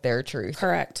connecting with their truth.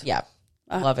 Correct. Yeah.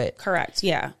 Love it. Correct.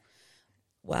 Yeah.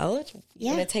 Well,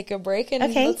 we're going to take a break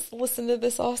and let's listen to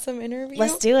this awesome interview.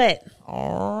 Let's do it.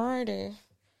 All righty.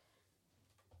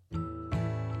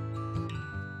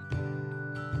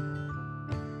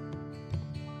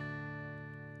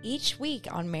 Each week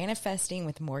on Manifesting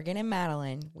with Morgan and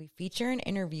Madeline, we feature an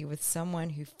interview with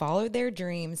someone who followed their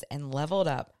dreams and leveled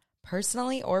up,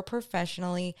 personally or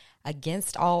professionally,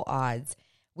 against all odds.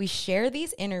 We share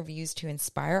these interviews to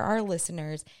inspire our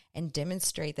listeners and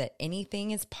demonstrate that anything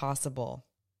is possible.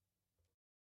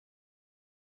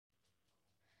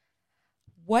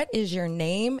 What is your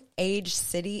name, age,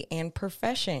 city, and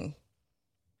profession?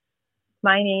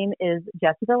 My name is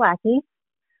Jessica Lackey.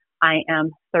 I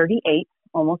am 38.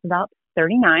 Almost about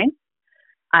 39.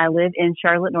 I live in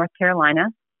Charlotte, North Carolina,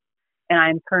 and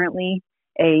I'm currently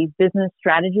a business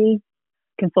strategy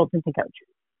consultant and coach.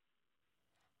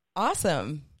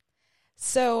 Awesome.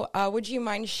 So would you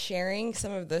mind sharing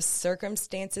some of the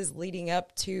circumstances leading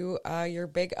up to your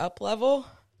big up level?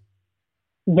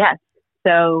 Yes.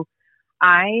 So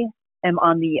I am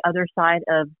on the other side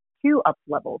of 2 up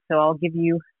levels. So I'll give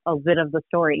you a bit of the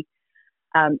story.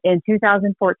 In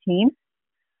 2014,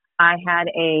 I had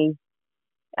a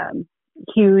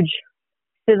huge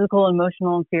physical,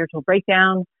 emotional, and spiritual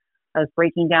breakdown. I was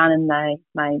breaking down in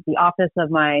the office of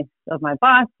my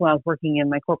boss when I was working in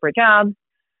my corporate job,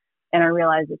 and I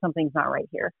realized that something's not right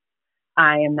here.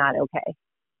 I am not okay.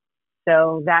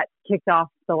 So that kicked off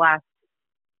the last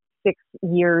 6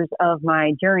 years of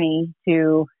my journey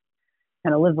to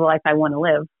kind of live the life I want to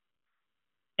live.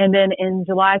 And then in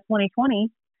July 2020,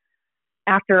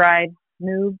 after I'd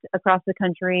moved across the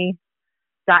country,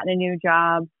 gotten a new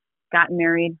job, gotten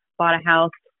married, bought a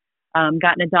house,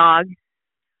 gotten a dog,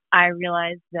 I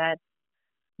realized that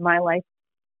my life,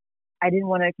 I didn't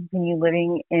want to continue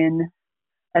living in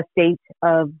a state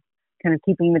of kind of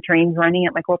keeping the trains running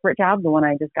at my corporate job, the one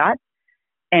I just got.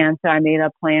 And so I made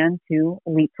a plan to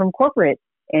leap from corporate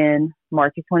in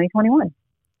March of 2021.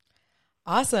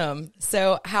 Awesome.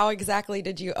 So how exactly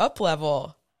did you up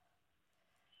level?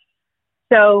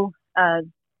 So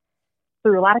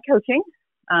through a lot of coaching.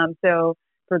 So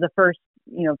for the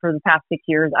past 6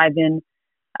 years, I've been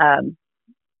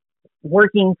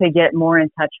working to get more in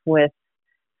touch with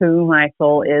who my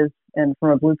soul is and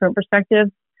from a blueprint perspective.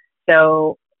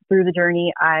 So through the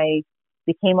journey, I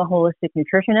became a holistic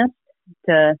nutritionist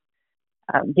to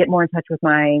get more in touch with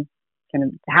my kind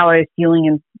of how I was feeling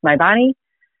in my body.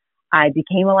 I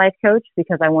became a life coach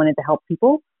because I wanted to help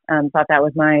people. Thought that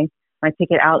was my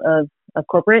ticket out of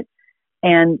corporate.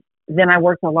 And then I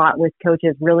worked a lot with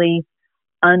coaches, really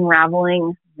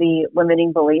unraveling the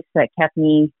limiting beliefs that kept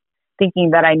me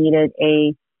thinking that I needed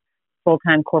a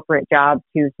full-time corporate job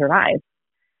to survive.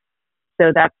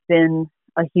 So that's been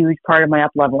a huge part of my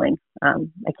up-leveling. I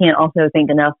can't also thank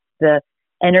enough the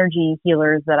energy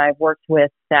healers that I've worked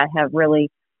with that have really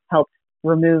helped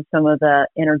remove some of the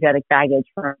energetic baggage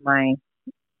from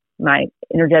my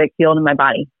energetic field in my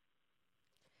body.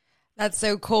 That's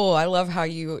so cool. I love how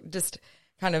you just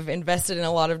kind of invested in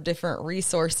a lot of different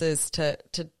resources to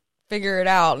figure it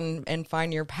out and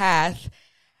find your path.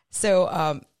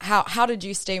 So how did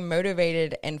you stay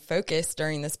motivated and focused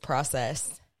during this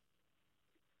process?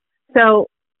 So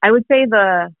I would say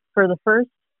for the first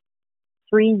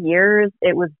 3 years,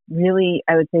 it was really,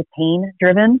 I would say, pain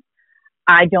driven.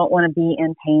 I don't want to be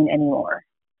in pain anymore.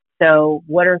 So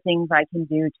what are things I can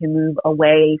do to move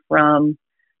away from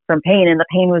pain? And the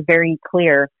pain was very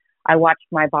clear. I watched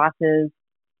my bosses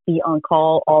be on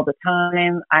call all the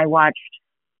time. I watched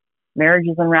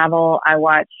marriages unravel. I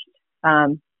watched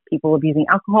people abusing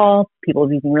alcohol, people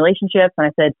abusing relationships. And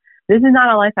I said, this is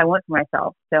not a life I want for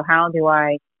myself. So how do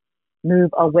I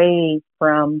move away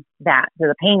from that? So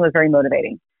the pain was very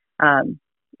motivating, and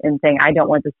saying, I don't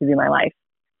want this to be my life.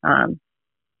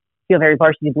 Feel very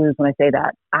Varsity Blues when I say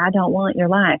that. I don't want your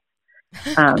life.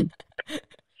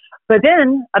 But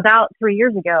then about 3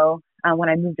 years ago, when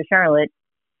I moved to Charlotte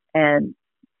and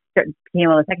became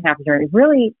on the second half of the journey, it was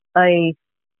really a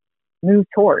move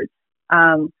towards.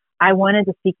 I wanted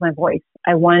to speak my voice.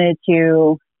 I wanted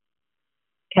to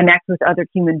connect with other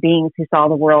human beings who saw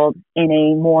the world in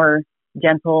a more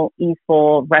gentle,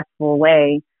 easeful, restful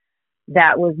way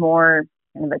that was more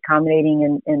kind of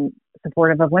accommodating and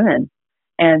supportive of women.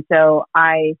 And so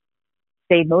I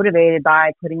stayed motivated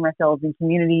by putting myself in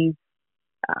communities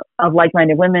of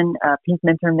like-minded women. Pink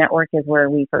Mentor Network is where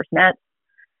we first met.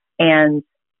 And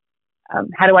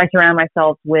how do I surround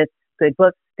myself with good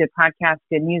books, good podcasts,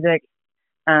 good music,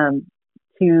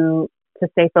 to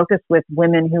stay focused with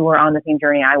women who were on the same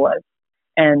journey I was.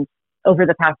 And over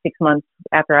the past 6 months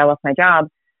after I left my job,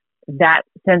 that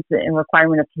sense and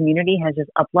requirement of community has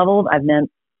just up-leveled. I've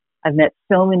met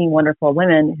so many wonderful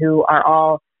women who are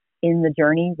all in the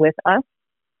journey with us,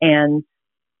 and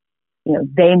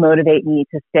they motivate me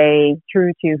to stay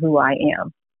true to who I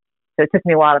am. So it took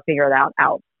me a while to figure it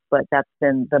out, but that's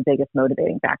been the biggest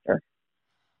motivating factor.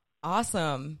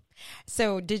 Awesome.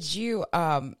 So did you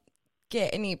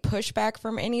get any pushback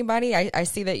from anybody? I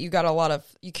see that you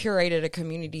curated a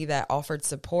community that offered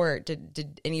support.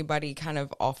 Did anybody kind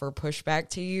of offer pushback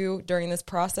to you during this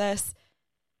process?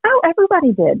 Oh,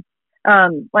 everybody did.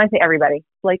 When I say everybody,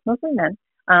 like mostly men.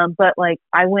 But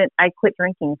I quit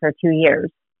drinking for 2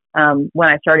 years when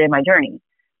I started my journey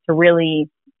to really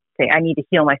say I need to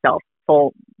heal myself,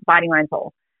 full body, mind,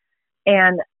 soul.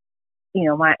 And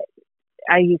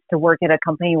I used to work at a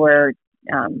company where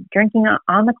drinking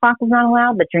on the clock was not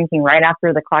allowed, but drinking right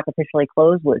after the clock officially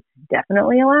closed was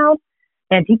definitely allowed.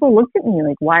 And people looked at me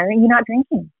like, why are you not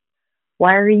drinking?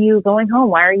 Why are you going home?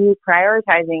 Why are you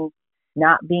prioritizing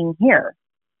not being here?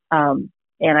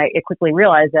 And I quickly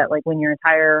realized that when your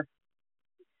entire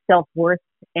self-worth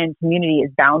and community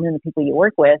is bound in the people you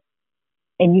work with,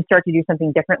 and you start to do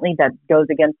something differently that goes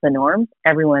against the norms,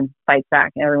 everyone fights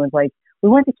back. And everyone's like, we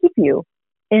want to keep you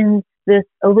in this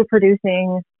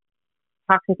overproducing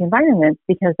toxic environment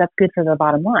because that's good for the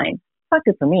bottom line. It's not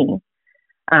good for me.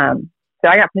 So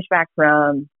I got pushback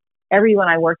from everyone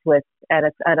I worked with at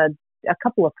a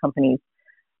couple of companies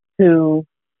who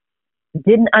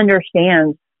didn't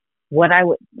understand what I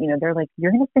would, they're like,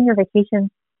 you're going to spend your vacation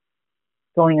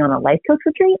going on a life coach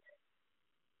retreat?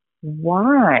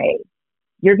 Why?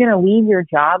 You're going to leave your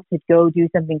job to go do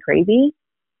something crazy?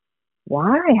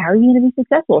 Why? How are you going to be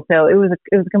successful? So it was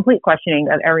a complete questioning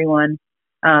of everyone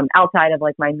outside of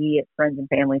my immediate friends and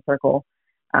family circle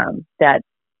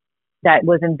that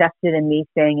was invested in me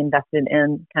staying invested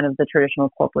in kind of the traditional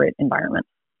corporate environment.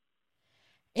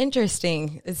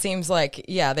 Interesting. It seems like,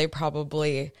 they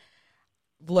probably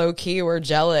low key were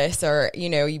jealous, or,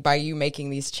 by you making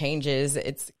these changes,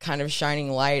 it's kind of shining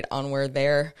light on where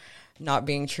they're not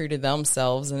being true to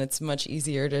themselves. And it's much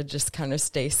easier to just kind of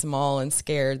stay small and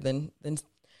scared than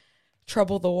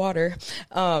trouble the water.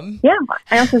 I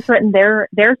also threatened their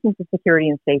sense of security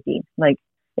and safety. Like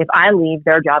if I leave,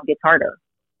 their job gets harder.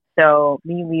 So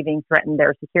me leaving threatened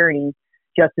their security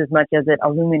just as much as it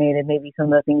illuminated maybe some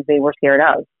of the things they were scared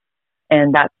of.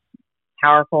 And that's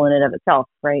powerful in and of itself,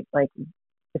 right?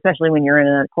 Especially when you're in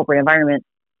a corporate environment,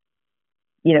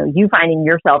 you finding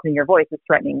yourself and your voice is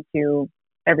threatening to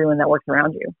everyone that works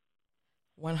around you.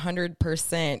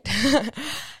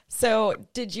 100%. So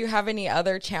did you have any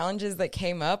other challenges that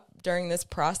came up during this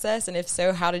process? And if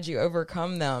so, how did you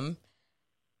overcome them?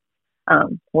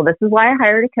 Well, this is why I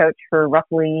hired a coach for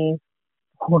roughly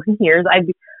 4 years.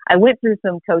 I went through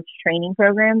some coach training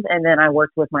programs, and then I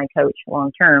worked with my coach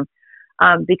long term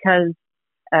because,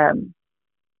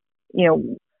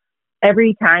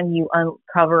 every time you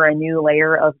uncover a new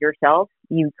layer of yourself,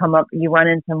 you run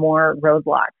into more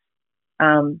roadblocks.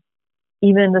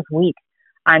 Even this week,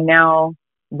 I'm now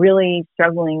really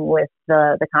struggling with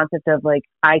the concept of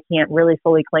I can't really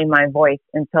fully claim my voice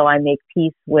until I make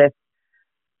peace with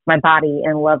my body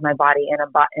and love my body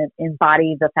and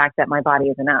embody the fact that my body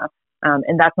is enough.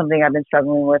 And that's something I've been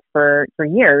struggling with for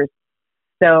years.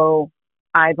 So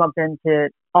I bumped into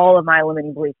all of my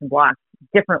limiting beliefs and blocks.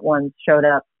 Different ones showed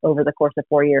up over the course of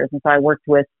 4 years. And so I worked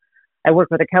with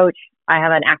a coach. I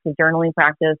have an active journaling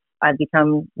practice. I've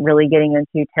become really getting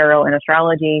into tarot and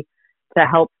astrology to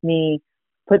help me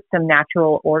put some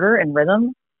natural order and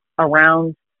rhythm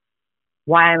around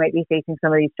why I might be facing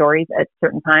some of these stories at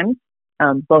certain times,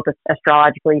 both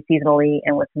astrologically, seasonally,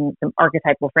 and with some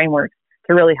archetypal frameworks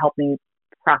to really help me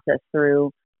process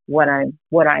through what I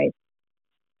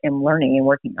am learning and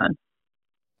working on.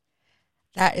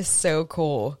 That is so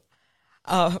cool.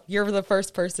 You're the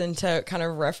first person to kind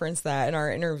of reference that in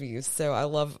our interviews. So I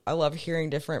love hearing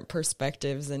different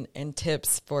perspectives and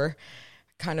tips for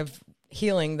kind of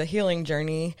the healing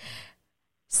journey.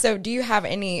 So do you have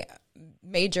any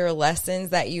major lessons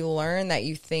that you learned that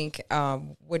you think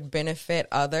would benefit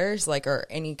others, like, or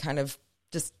any kind of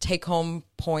just take home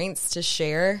points to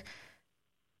share?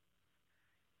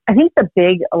 I think the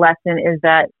big lesson is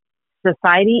that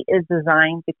society is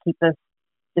designed to keep us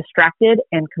distracted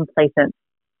and complacent,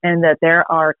 and that there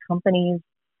are companies,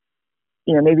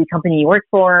 maybe a company you work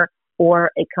for,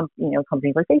 or a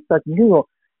company like Facebook and Google.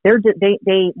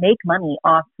 They make money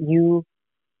off you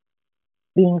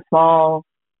being small,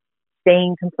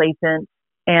 staying complacent,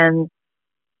 and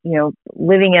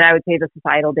living in, I would say, the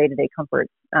societal day-to-day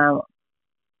comforts.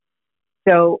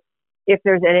 So if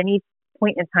there's at any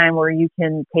point in time where you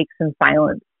can take some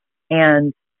silence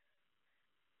and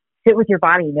sit with your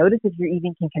body, notice if you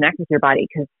even can connect with your body,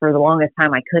 because for the longest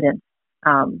time I couldn't.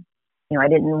 I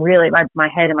didn't really, my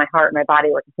head and my heart and my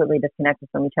body were completely disconnected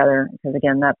from each other, because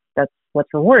again, that's what's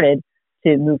rewarded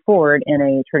to move forward in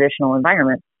a traditional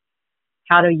environment.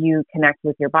 How do you connect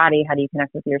with your body? How do you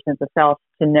connect with your sense of self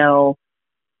to know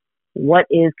what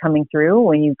is coming through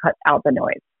when you cut out the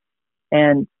noise?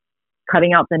 And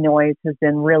cutting out the noise has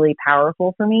been really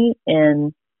powerful for me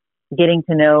in getting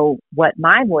to know what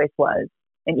my voice was,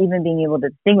 and even being able to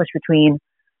distinguish between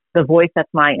the voice that's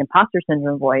my imposter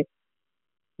syndrome voice,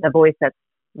 the voice that's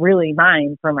really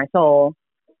mine from my soul,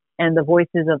 and the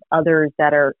voices of others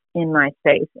that are in my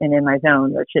space and in my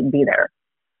zone that shouldn't be there.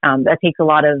 That takes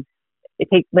it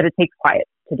takes quiet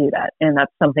to do that. And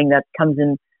that's something that comes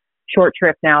in short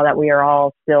trips now that we are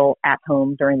all still at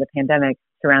home during the pandemic,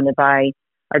 surrounded by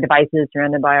our devices,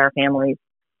 surrounded by our families.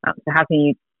 So how can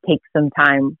you take some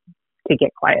time to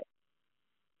get quiet?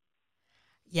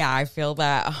 Yeah, I feel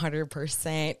that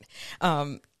 100%.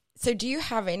 So do you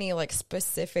have any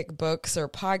specific books or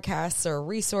podcasts or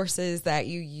resources that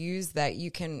you use that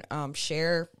you can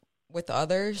share with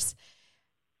others?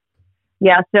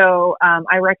 Yeah, so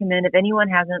I recommend, if anyone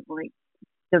hasn't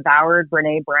devoured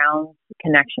Brene Brown's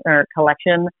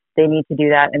collection, they need to do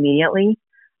that immediately.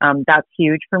 That's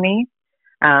huge for me.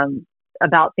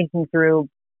 About thinking through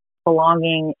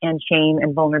belonging and shame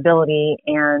and vulnerability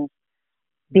and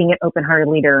being an open-hearted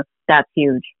leader, that's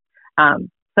huge. Some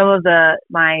of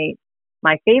my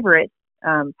favorite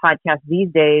podcasts these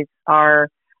days are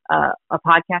a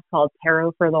podcast called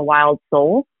Tarot for the Wild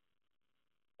Soul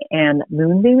and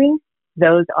Moonbeaming.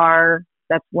 That's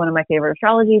one of my favorite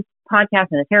astrology podcasts,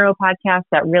 and a tarot podcast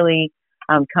that really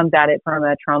comes at it from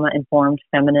a trauma-informed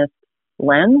feminist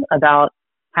lens about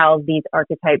how these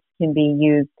archetypes can be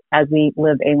used as we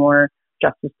live a more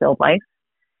justice-filled life.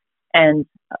 And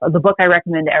the book I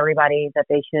recommend to everybody that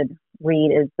they should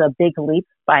read is The Big Leap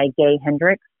by Gay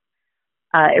Hendricks.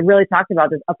 It really talks about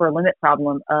this upper limit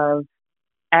problem of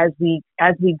as we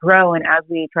grow and as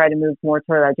we try to move more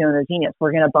toward our zone of genius,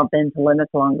 we're going to bump into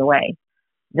limits along the way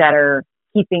that are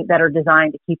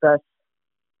designed to keep us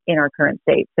in our current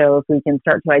state. So if we can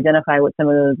start to identify what some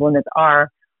of those limits are,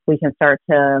 we can start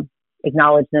to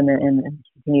acknowledge them and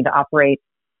continue to operate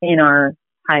in our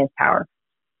highest power.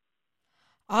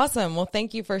 Awesome. Well,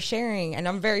 thank you for sharing. And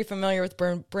I'm very familiar with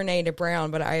Brene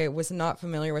Brown, but I was not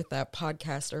familiar with that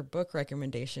podcast or book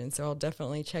recommendation. So I'll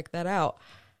definitely check that out.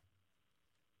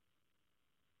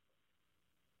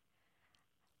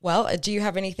 Well, do you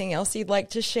have anything else you'd like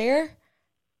to share?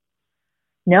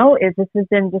 No, this has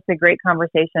been just a great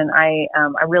conversation.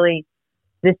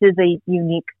 This is a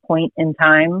unique point in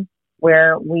time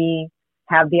where we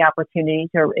have the opportunity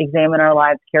to examine our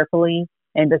lives carefully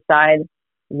and decide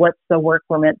what's the work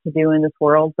we're meant to do in this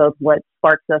world, both what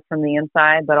sparks us from the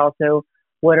inside, but also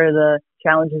what are the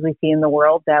challenges we see in the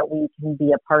world that we can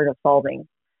be a part of solving.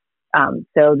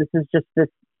 So this is just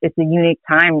it's a unique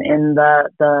time in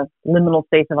the liminal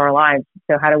space of our lives.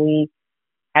 So how do we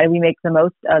make the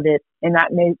most of it? And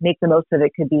that make the most of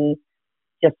it could be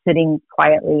just sitting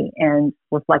quietly and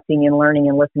reflecting and learning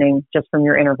and listening just from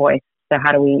your inner voice. So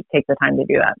how do we take the time to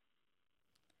do that?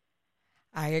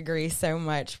 I agree so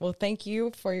much. Well, thank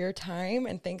you for your time,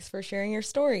 and thanks for sharing your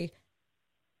story.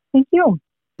 Thank you.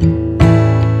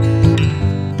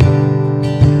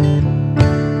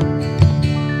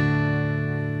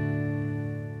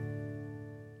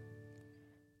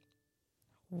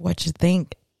 What you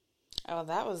think? Oh,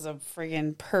 that was a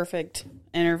friggin' perfect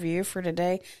interview for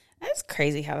today. That's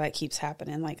crazy how that keeps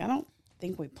happening. I don't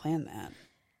think we planned that.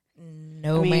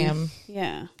 No, ma'am.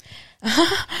 Yeah.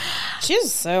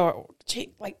 Oh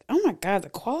my God, the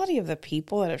quality of the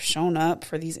people that have shown up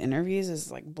for these interviews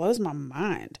is blows my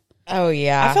mind. Oh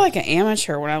yeah. I feel like an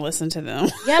amateur when I listen to them.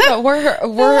 Yeah, but we're like,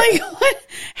 what?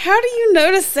 How do you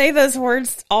know to say those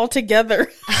words all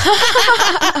together?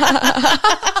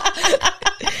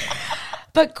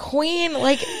 But Queen,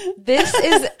 like this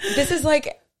is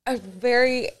like a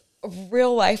very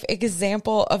real life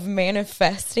example of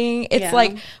manifesting. It's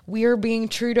like we're being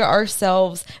true to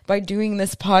ourselves by doing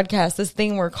this podcast, this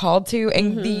thing we're called to,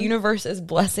 and the universe is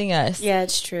blessing us. Yeah,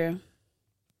 it's true.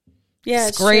 Yeah,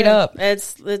 it's straight true. up.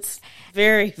 It's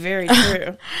very, very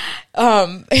true.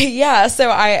 Yeah.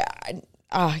 So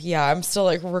I'm still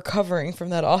like recovering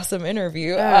from that awesome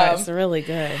interview. It's really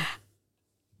good.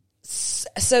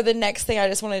 So the next thing I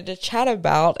just wanted to chat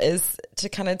about is to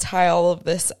kind of tie all of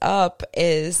this up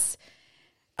is,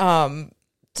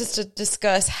 just to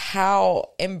discuss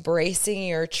how embracing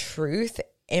your truth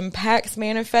impacts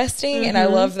manifesting. And I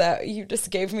love that you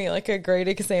just gave me like a great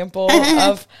example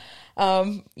of,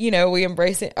 we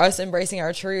embracing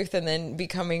our truth and then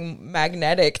becoming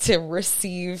magnetic to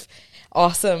receive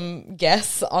awesome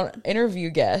interview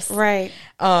guests. Right.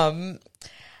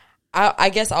 I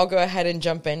guess I'll go ahead and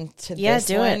jump into this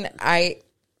one. It.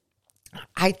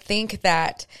 I think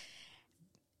that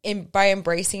by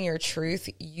embracing your truth,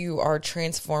 you are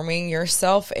transforming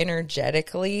yourself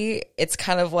energetically. It's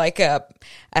kind of like a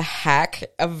hack,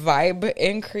 a vibe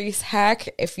increase hack.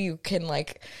 If you can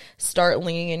like start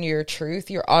leaning into your truth,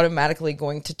 you're automatically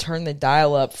going to turn the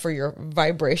dial up for your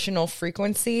vibrational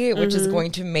frequency, which is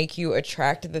going to make you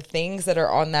attract the things that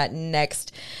are on that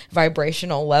next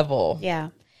vibrational level.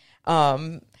 Yeah.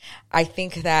 I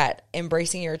think that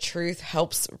embracing your truth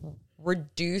helps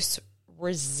reduce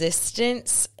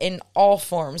resistance in all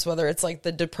forms, whether it's like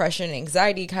the depression,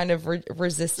 anxiety kind of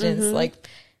resistance, like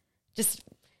just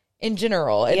in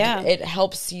general. It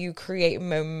helps you create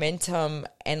momentum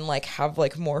and like have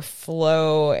like more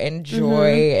flow and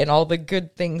joy and all the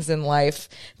good things in life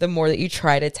the more that you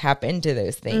try to tap into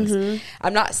those things.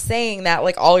 I'm not saying that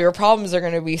like all your problems are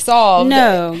going to be solved.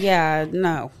 No,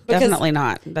 definitely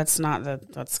not. That's not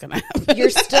what's going to happen.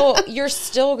 You're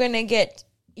still going to get,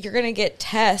 you're going to get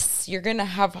tests. You're going to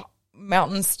have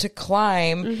mountains to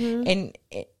climb. And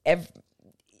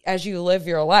as you live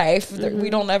your life, we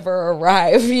don't ever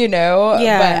arrive, Yeah,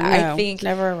 but I think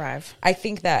never arrive. I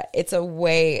think that it's a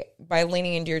way, by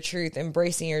leaning into your truth,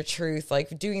 embracing your truth,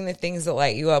 like doing the things that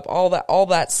light you up, all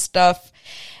that stuff,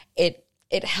 it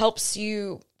helps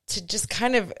you to just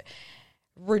kind of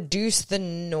reduce the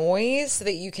noise so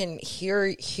that you can hear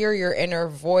your inner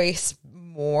voice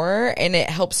more, and it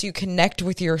helps you connect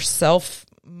with yourself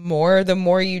more. The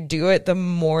more you do it, the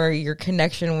more your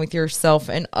connection with yourself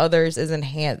and others is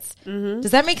enhanced.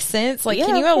 Does that make sense? Like,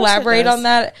 can you elaborate on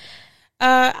that?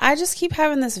 I just keep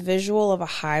having this visual of a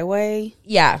highway.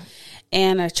 Yeah.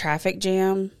 And a traffic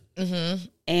jam.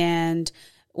 And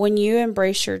when you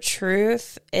embrace your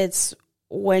truth, it's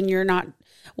when you're not,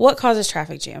 what causes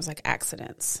traffic jams? Like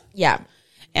accidents. Yeah.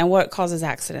 And what causes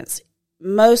accidents?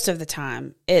 Most of the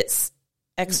time, it's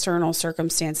external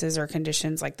circumstances or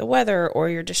conditions like the weather, or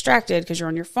you're distracted because you're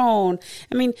on your phone.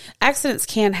 I mean, accidents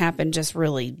can happen just for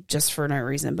no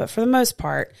reason, but for the most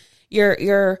part,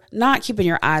 you're not keeping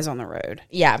your eyes on the road.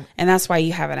 Yeah. And that's why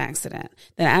you have an accident.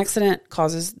 Then accident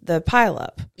causes the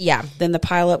pileup. Yeah. Then the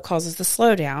pileup causes the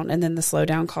slowdown, and then the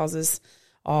slowdown causes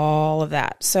all of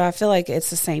that. So I feel like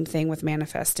it's the same thing with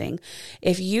manifesting.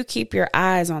 If you keep your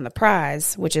eyes on the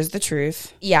prize, which is the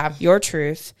truth, your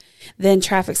truth, then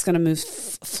traffic's going to move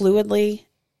fluidly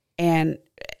and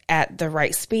at the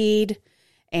right speed,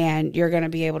 and you're going to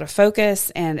be able to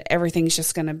focus, and everything's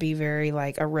just going to be very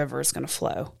like a river is going to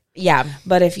flow. Yeah.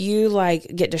 But if you like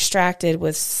get distracted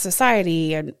with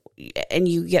society and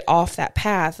you get off that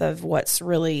path of what's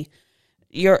really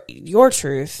your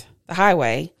truth, the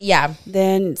highway,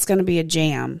 then it's going to be a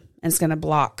jam, and it's going to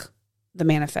block the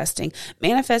manifesting.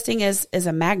 Manifesting is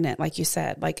a magnet, like you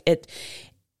said. Like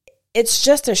it's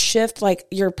just a shift. Like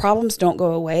your problems don't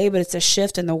go away, but it's a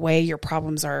shift in the way your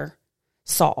problems are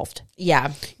solved.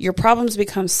 Yeah. Your problems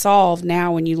become solved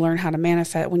now when you learn how to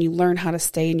manifest, when you learn how to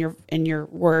stay in your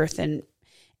worth and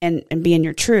be in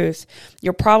your truth.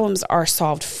 Your problems are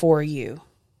solved for you.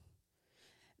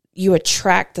 You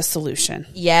attract the solution.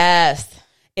 Yes.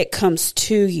 It comes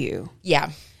to you.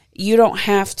 Yeah. You don't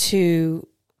have to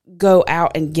go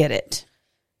out and get it.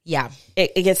 Yeah.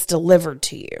 It gets delivered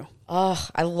to you. Oh,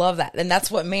 I love that. And that's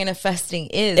what manifesting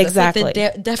is. Exactly. That's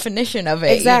like the definition of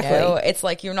it. Exactly. It's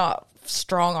like you're not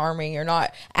strong arming. You're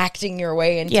not acting your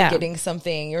way into getting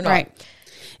something. You're not. Right.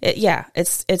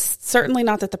 It's certainly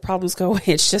not that the problems go away.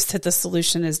 It's just that the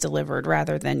solution is delivered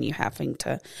rather than you having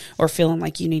to or feeling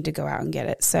like you need to go out and get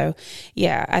it. So,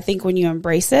 yeah, I think when you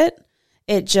embrace it,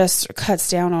 it just cuts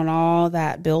down on all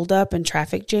that buildup and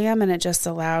traffic jam, and it just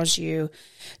allows you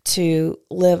to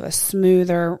live a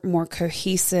smoother, more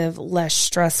cohesive, less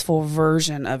stressful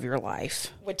version of your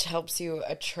life. Which helps you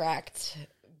attract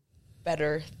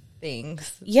better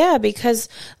things. Yeah, because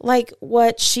like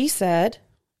what she said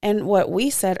and what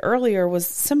we said earlier was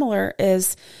similar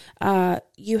is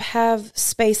you have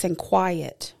space and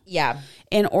quiet. Yeah.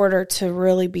 In order to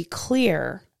really be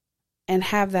clear and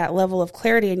have that level of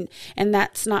clarity. And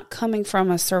that's not coming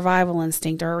from a survival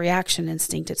instinct or a reaction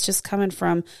instinct. It's just coming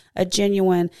from a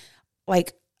genuine,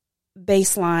 like,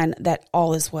 baseline that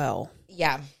all is well.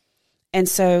 Yeah. And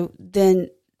so then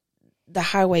the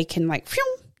highway can, like,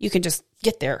 phew, you can just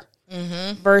get there.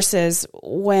 Mm-hmm. Versus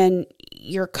when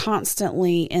you're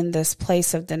constantly in this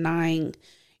place of denying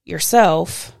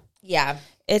yourself. Yeah.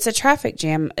 It's a traffic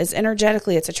jam. It's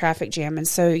energetically, it's a traffic jam. And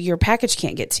so your package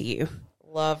can't get to you.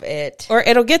 Love it. Or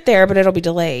it'll get there, but it'll be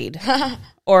delayed.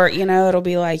 Or, you know, it'll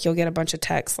be like you'll get a bunch of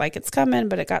texts like it's coming,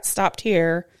 but it got stopped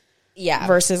here. Yeah.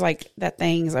 Versus like that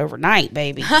thing's overnight,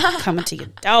 baby. Coming to your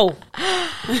door.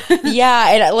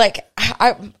 Yeah. And like,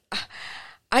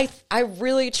 I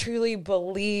really truly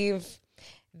believe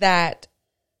that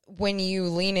when you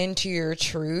lean into your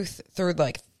truth through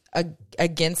like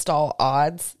against all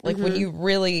odds, like when you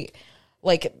really,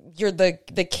 like, you're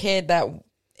the kid that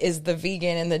is the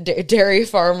vegan and the dairy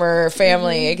farmer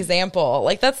family example.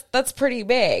 Like that's pretty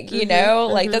big, you know,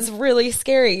 like that's really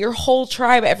scary. Your whole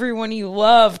tribe, everyone you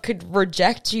love could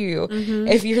reject you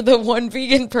if you're the one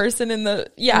vegan person in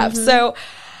the, So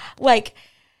like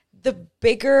the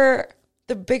bigger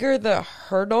the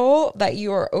hurdle that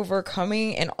you are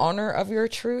overcoming in honor of your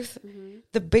truth,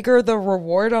 the bigger the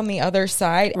reward on the other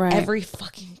side every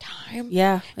fucking time.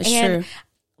 Yeah, it's true.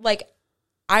 Like,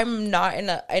 I'm not in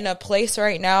a place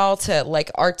right now to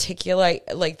like articulate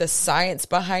like the science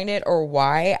behind it or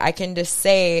why. I can just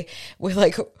say with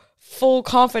like full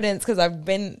confidence, because I've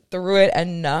been through it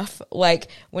enough. Like,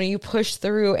 when you push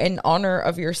through in honor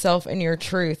of yourself and your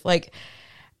truth, like,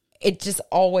 it just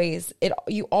always,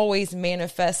 you always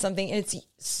manifest something. And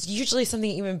it's usually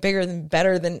something even bigger than,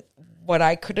 better than what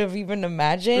I could have even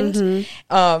imagined.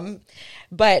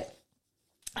 But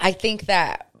I think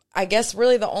that, I guess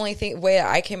really the only way that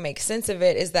I can make sense of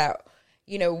it is that,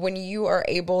 you know, when you are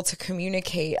able to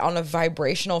communicate on a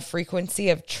vibrational frequency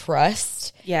of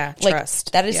trust. Yeah, like,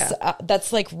 trust. That is,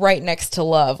 that's like right next to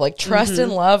love. Like, trust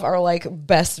and love are like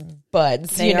best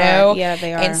buds, you know? Yeah,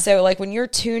 they are. And so like when you're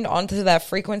tuned onto that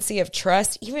frequency of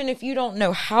trust, even if you don't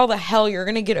know how the hell you're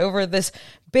going to get over this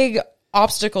big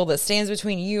obstacle that stands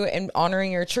between you and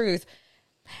honoring your truth,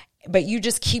 but you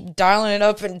just keep dialing it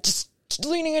up and just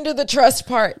leaning into the trust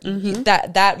part,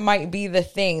 that might be the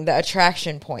thing, the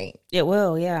attraction point. It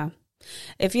will, yeah.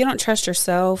 If you don't trust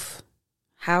yourself,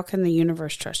 how can the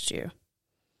universe trust you?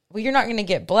 Well, you're not going to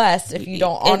get blessed if you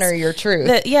don't honor your truth.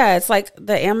 It's like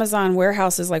the Amazon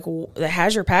warehouse is like, that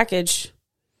has your package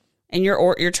and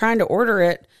you're trying to order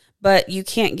it, but you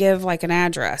can't give like an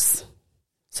address.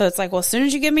 So it's like, well, as soon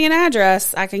as you give me an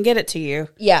address, I can get it to you.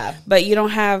 Yeah. But you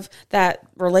don't have that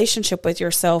relationship with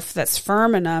yourself that's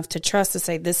firm enough to trust to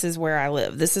say, this is where I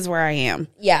live. This is where I am.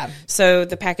 Yeah. So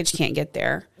the package can't get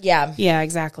there. Yeah. Yeah,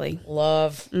 exactly.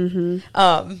 Love. Well,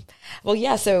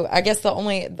 yeah. So I guess the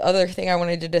only other thing I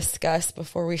wanted to discuss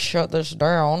before we shut this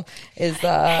down is,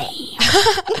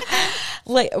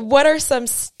 like, what are some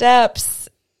steps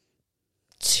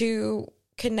to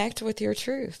connect with your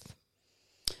truth?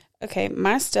 Okay,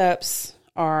 my steps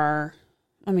are,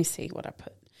 let me see what I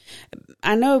put.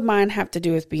 I know mine have to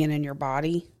do with being in your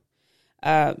body,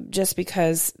 just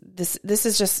because this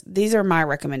is just, these are my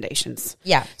recommendations.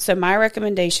 Yeah. So my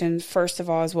recommendation, first of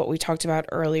all, is what we talked about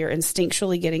earlier,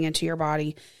 instinctually getting into your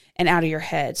body and out of your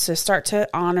head. So start to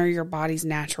honor your body's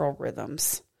natural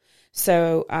rhythms.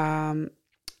 So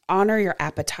honor your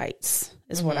appetites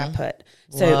is what I put.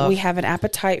 So we have an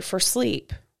appetite for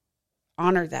sleep.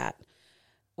 Honor that.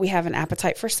 We have an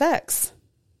appetite for sex.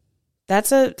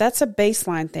 That's a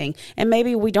baseline thing. And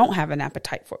maybe we don't have an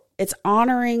appetite for it. It's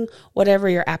honoring whatever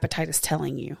your appetite is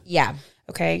telling you. Yeah.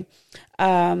 Okay.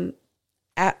 Honor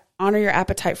your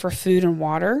appetite for food and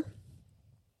water,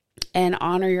 and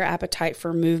honor your appetite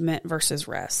for movement versus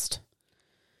rest.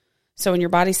 So when your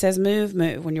body says move,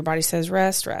 move. When your body says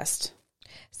rest, rest.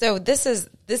 So this,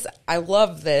 I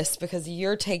love this because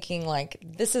you're taking, like,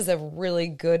 this is a really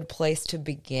good place to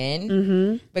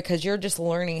begin because you're just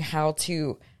learning how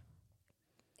to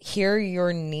hear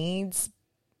your needs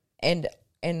and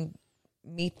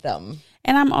meet them.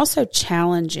 And I'm also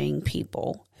challenging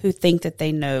people who think that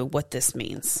they know what this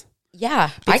means. Yeah,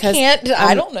 Because I can't.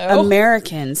 I don't know.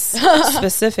 Americans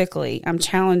specifically, I'm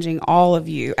challenging all of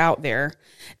you out there,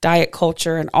 diet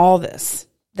culture and all this,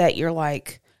 that you're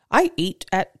like, I eat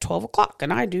at 12 o'clock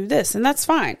and I do this and that's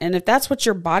fine. And if that's what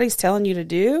your body's telling you to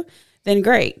do, then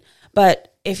great.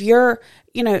 But if you're,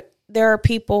 there are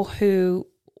people who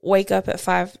wake up at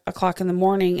 5 o'clock in the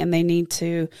morning and they need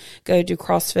to go do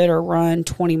CrossFit or run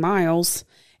 20 miles.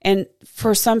 And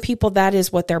for some people, that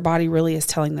is what their body really is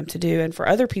telling them to do. And for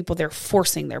other people, they're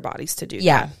forcing their bodies to do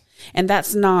that. And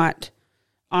that's not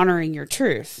honoring your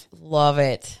truth. Love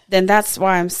it. Then that's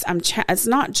why it's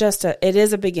not just it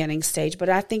is a beginning stage, but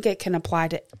I think it can apply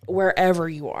to wherever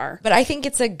you are. But I think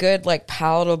it's a good,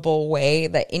 palatable way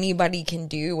that anybody can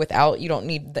do without, you don't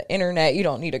need the internet, you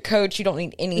don't need a coach, you don't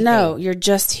need anything. No, you're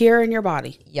just here in your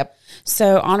body. Yep.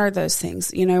 So honor those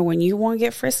things. When you want to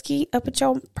get frisky up at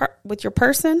with your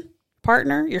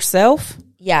partner, yourself.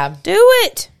 Yeah. Do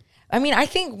it. I mean, I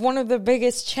think one of the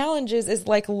biggest challenges is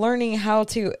learning how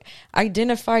to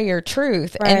identify your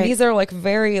truth. Right. And these are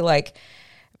very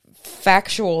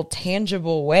factual,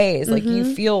 tangible ways.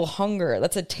 You feel hunger.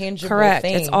 That's a tangible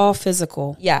thing. It's all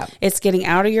physical. Yeah. It's getting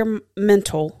out of your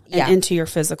mental and into your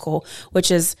physical, which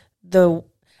is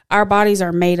our bodies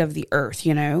are made of the earth,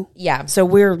 Yeah. So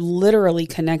we're literally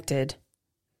connected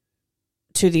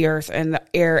to the earth and the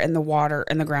air and the water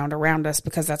and the ground around us,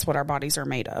 because that's what our bodies are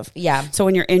made of. Yeah. So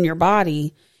when you're in your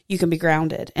body, you can be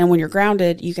grounded. And when you're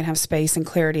grounded, you can have space and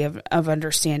clarity of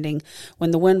understanding.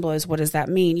 When the wind blows, what does that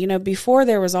mean? Before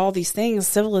there was all these things,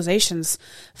 civilizations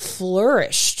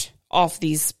flourished off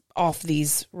these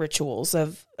rituals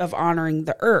of honoring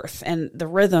the earth and the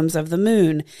rhythms of the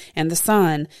moon and the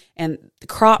sun, and the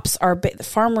crops the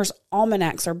farmers'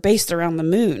 almanacs are based around the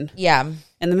moon. Yeah.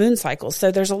 And the moon cycles. So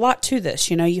there's a lot to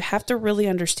this. You have to really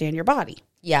understand your body.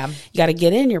 Yeah. You got to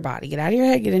get in your body, get out of your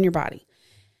head, get in your body.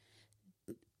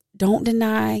 Don't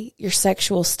deny your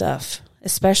sexual stuff,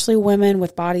 especially women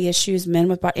with body issues, men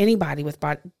with anybody with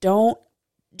body. Don't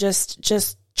just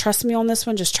trust me on this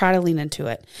one. Just try to lean into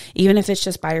it, even if it's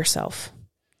just by yourself.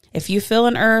 If you feel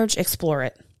an urge, explore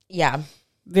it. Yeah.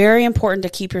 Very important to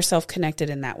keep yourself connected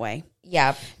in that way.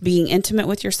 Yeah. Being intimate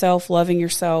with yourself, loving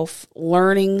yourself,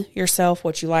 learning yourself,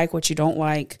 what you like, what you don't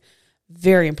like.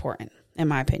 Very important, in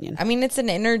my opinion. I mean, it's an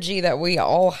energy that we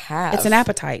all have. It's an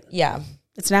appetite. Yeah.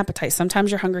 It's an appetite. Sometimes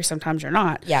you're hungry, sometimes you're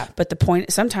not. Yeah. But the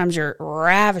point, sometimes you're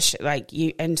ravish,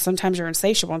 and sometimes you're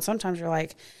insatiable, and sometimes you're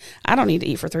like, I don't need to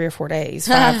eat for 3 or 4 days,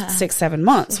 5, 6, 7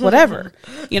 months, whatever,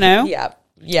 Yeah.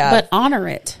 Yeah. But honor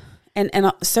it.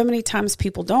 And so many times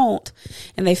people don't,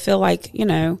 and they feel like,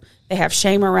 they have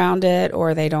shame around it,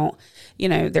 or they don't,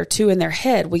 they're too in their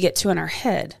head. We get too in our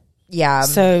head. Yeah.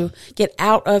 So get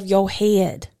out of your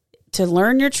head. To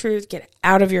learn your truth, get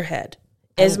out of your head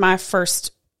is my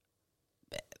first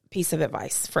piece of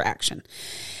advice for action.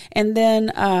 And then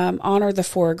honor the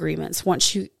 4 agreements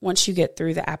once you get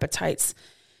through the appetites.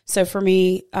 So for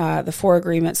me, the 4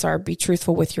 agreements are: be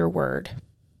truthful with your word.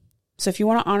 So if you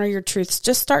want to honor your truths,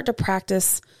 just start to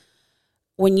practice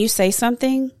when you say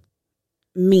something,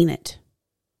 mean it,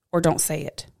 or don't say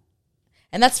it.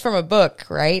 And that's from a book,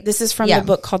 right? This is from the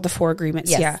book called The 4 Agreements.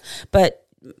 Yes. Yeah. But,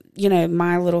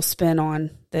 my little spin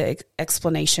on the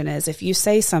explanation is, if you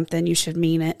say something, you should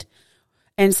mean it.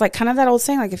 And it's kind of that old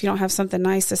saying, if you don't have something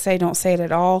nice to say, don't say it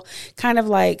at all. Kind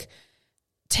of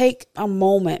take a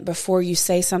moment before you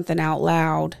say something out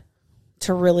loud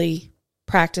to really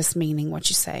practice meaning what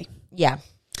you say. Yeah.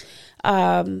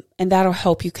 And that'll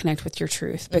help you connect with your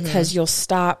truth, because you'll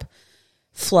stop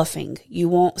fluffing. You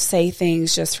won't say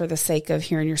things just for the sake of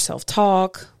hearing yourself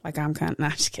talk. I'm kind of,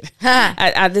 not just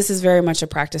kidding. This is very much a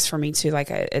practice for me too.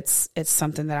 It's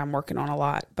something that I'm working on a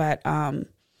lot, but,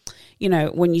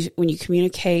 when you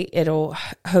communicate, it'll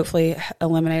hopefully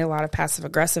eliminate a lot of passive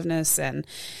aggressiveness and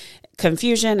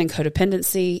confusion and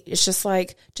codependency. It's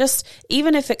just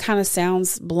even if it kind of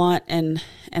sounds blunt and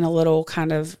a little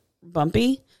kind of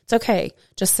bumpy, it's okay.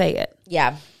 Just say it.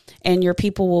 Yeah. And your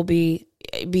people will be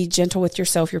gentle with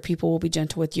yourself. Your people will be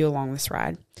gentle with you along this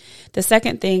ride. The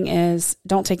second thing is,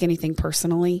 don't take anything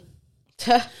personally.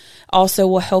 Also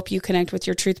will help you connect with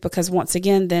your truth, because once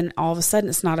again, then all of a sudden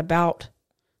it's not about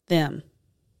them.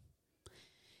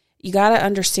 You got to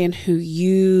understand who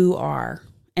you are.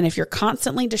 And if you're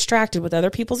constantly distracted with other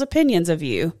people's opinions of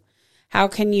you, how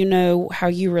can you know how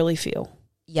you really feel?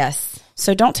 Yes.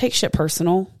 So don't take shit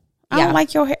personal. I don't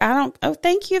like your hair. Oh,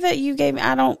 thank you that you gave me.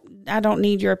 I don't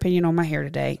need your opinion on my hair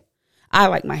today. I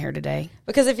like my hair today.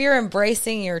 Because if you're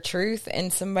embracing your truth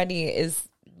and somebody is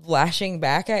lashing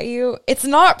back at you, it's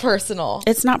not personal.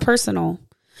 It's not personal.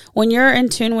 When you're in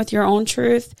tune with your own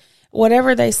truth,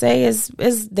 whatever they say is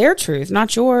their truth,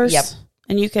 not yours. Yep.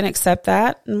 and you can accept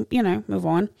that and, move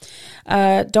on.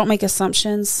 Don't make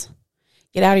assumptions.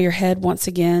 Get out of your head once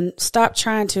again. Stop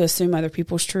trying to assume other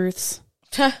people's truths.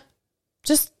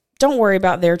 Just don't worry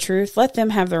about their truth. Let them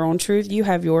have their own truth. You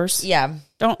have yours. Yeah.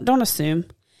 Don't assume.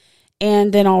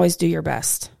 And then always do your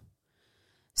best.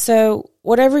 So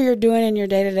whatever you're doing in your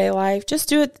day-to-day life, just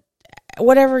do it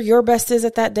whatever your best is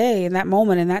at that day, in that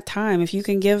moment, in that time. If you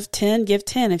can give 10, give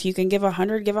 10. If you can give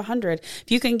 100, give 100.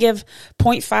 If you can give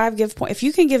 0.5, give point. If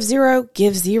you can give 0,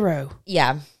 give 0.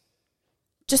 Yeah.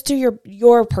 Just do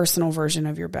your personal version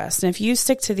of your best. And if you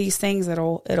stick to these things,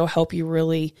 it'll help you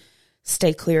really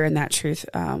stay clear in that truth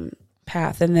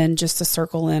path. And then just to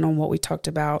circle in on what we talked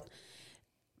about,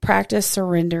 practice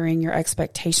surrendering your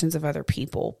expectations of other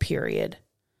people, period.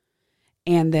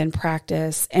 And then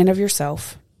practice, and of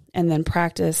yourself, and then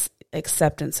practice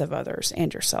acceptance of others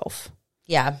and yourself.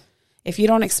 Yeah. If you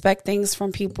don't expect things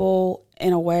from people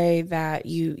in a way that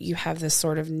you have this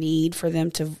sort of need for them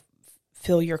to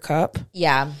fill your cup,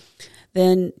 yeah,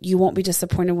 then you won't be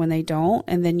disappointed when they don't,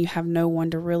 and then you have no one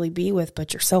to really be with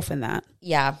but yourself in that.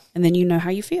 Yeah. And then you know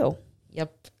how you feel.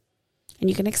 Yep. And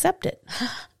you can accept it.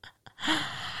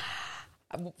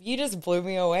 You just blew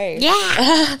me away.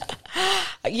 Yeah.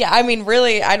 Yeah, I mean,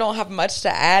 really, I don't have much to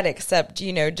add except,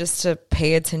 just to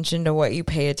pay attention to what you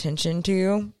pay attention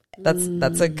to.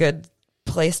 That's a good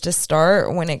place to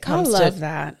start when it comes to... I love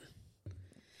that.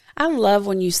 I love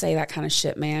when you say that kind of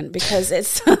shit, man, because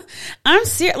it's... I'm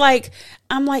serious.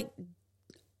 I'm like,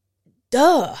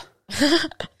 duh.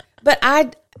 But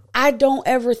I don't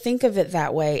ever think of it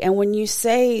that way. And when you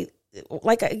say,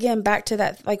 again, back to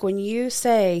that, when you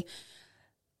say...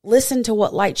 listen to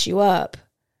what lights you up,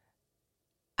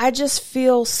 I just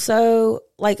feel so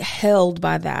held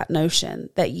by that notion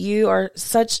that you are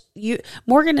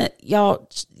Morgan, y'all,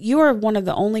 you are one of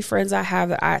the only friends I have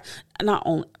that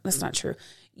that's not true.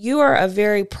 You are a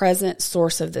very present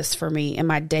source of this for me in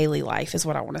my daily life is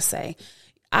what I want to say.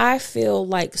 I feel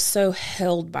so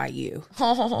held by you.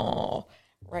 Oh,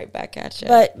 right back at you.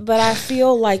 But I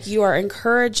feel like you are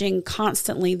encouraging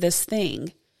constantly this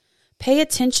thing. Pay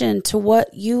attention to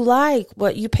what you like,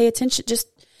 what you pay attention. Just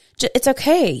it's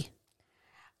okay.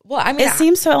 Well, I mean, it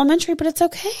seems so elementary, but it's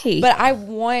okay. But I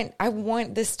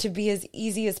want this to be as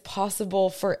easy as possible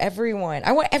for everyone.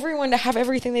 I want everyone to have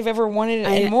everything they've ever wanted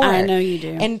and more. I know you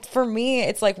do. And for me,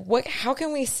 it's how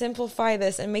can we simplify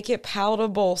this and make it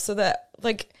palatable so that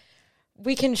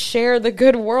we can share the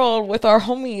good world with our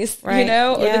homies, right.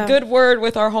 Or the good word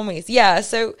with our homies. Yeah.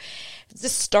 So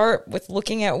just start with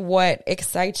looking at what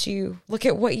excites you. Look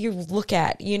at what you look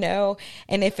at, and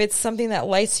if it's something that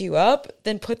lights you up,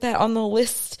 then put that on the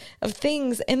list of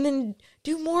things and then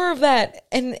do more of that.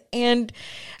 And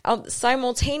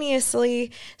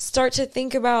simultaneously start to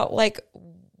think about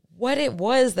what it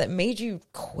was that made you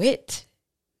quit.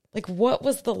 What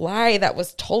was the lie that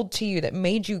was told to you that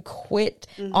made you quit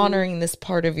honoring this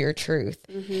part of your truth?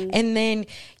 Mm-hmm. And then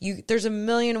there's a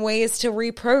million ways to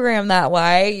reprogram that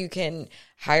lie. You can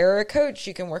hire a coach.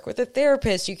 You can work with a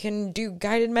therapist. You can do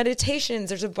guided meditations.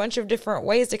 There's a bunch of different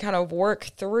ways to kind of work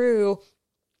through,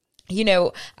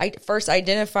 first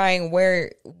identifying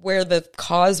where the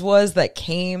cause was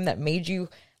that made you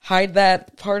hide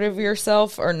that part of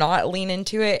yourself or not lean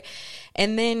into it.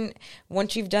 And then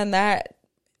once you've done that,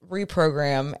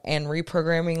 reprogram. And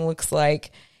reprogramming looks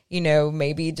like,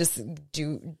 maybe just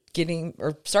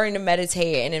starting to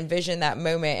meditate and envision that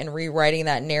moment and rewriting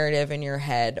that narrative in your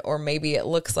head. Or maybe it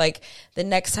looks like the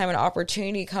next time an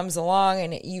opportunity comes along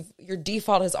and your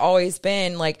default has always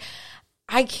been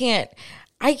I can't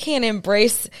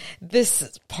embrace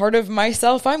this part of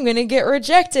myself. I'm going to get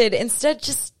rejected. Instead,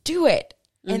 just do it.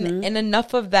 Mm-hmm. And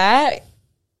enough of that,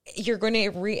 you're going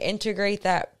to reintegrate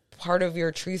that part of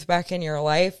your truth back in your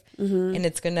life, and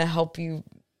it's going to help you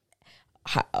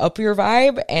up your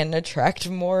vibe and attract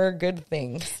more good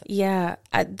things. Yeah.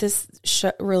 This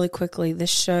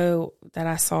show that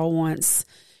I saw once,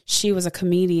 she was a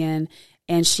comedian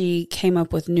and she came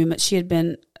up with she had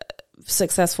been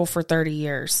successful for 30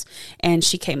 years and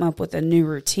she came up with a new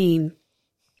routine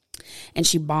and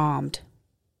she bombed.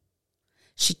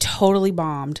 She totally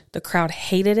bombed. The crowd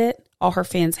hated it. All her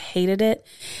fans hated it.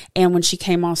 And when she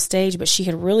came off stage, but she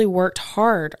had really worked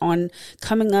hard on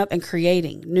coming up and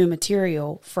creating new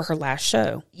material for her last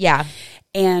show. Yeah.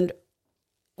 And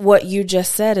what you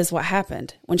just said is what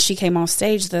happened. When she came off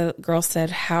stage, the girl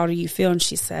said, "How do you feel?" And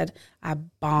she said, "I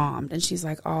bombed." And she's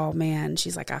like, "Oh man."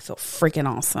 She's like, "I feel freaking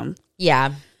awesome."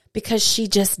 Yeah. Because she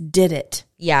just did it.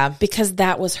 Yeah. Because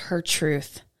that was her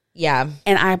truth. Yeah.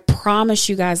 And I promise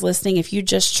you guys listening, if you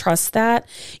just trust that,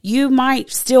 you might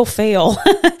still fail.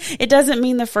 It doesn't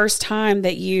mean the first time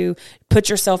that you put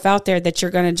yourself out there that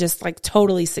you're going to just like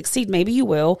totally succeed. Maybe you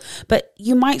will, but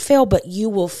you might fail, but you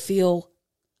will feel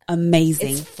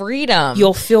amazing. It's freedom.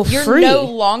 You'll feel You're free. no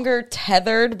longer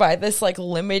tethered by this like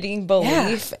limiting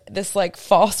belief, this like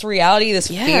false reality, this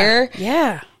fear.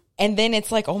 Yeah. And then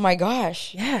it's like, oh my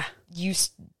gosh. Yeah.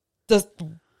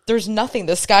 There's nothing.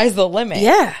 The sky's the limit.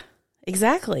 Yeah.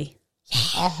 Exactly.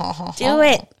 Do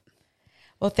it.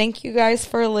 Well, thank you guys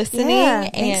for listening. Yeah,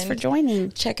 thanks and for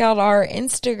joining. check out our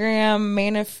Instagram,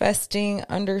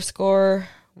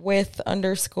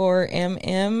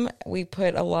 manifesting_with_MM. We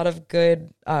put a lot of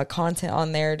good content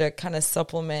on there to kind of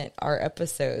supplement our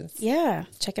episodes. Yeah.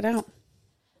 Check it out.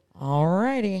 All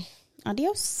righty.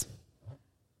 Adios.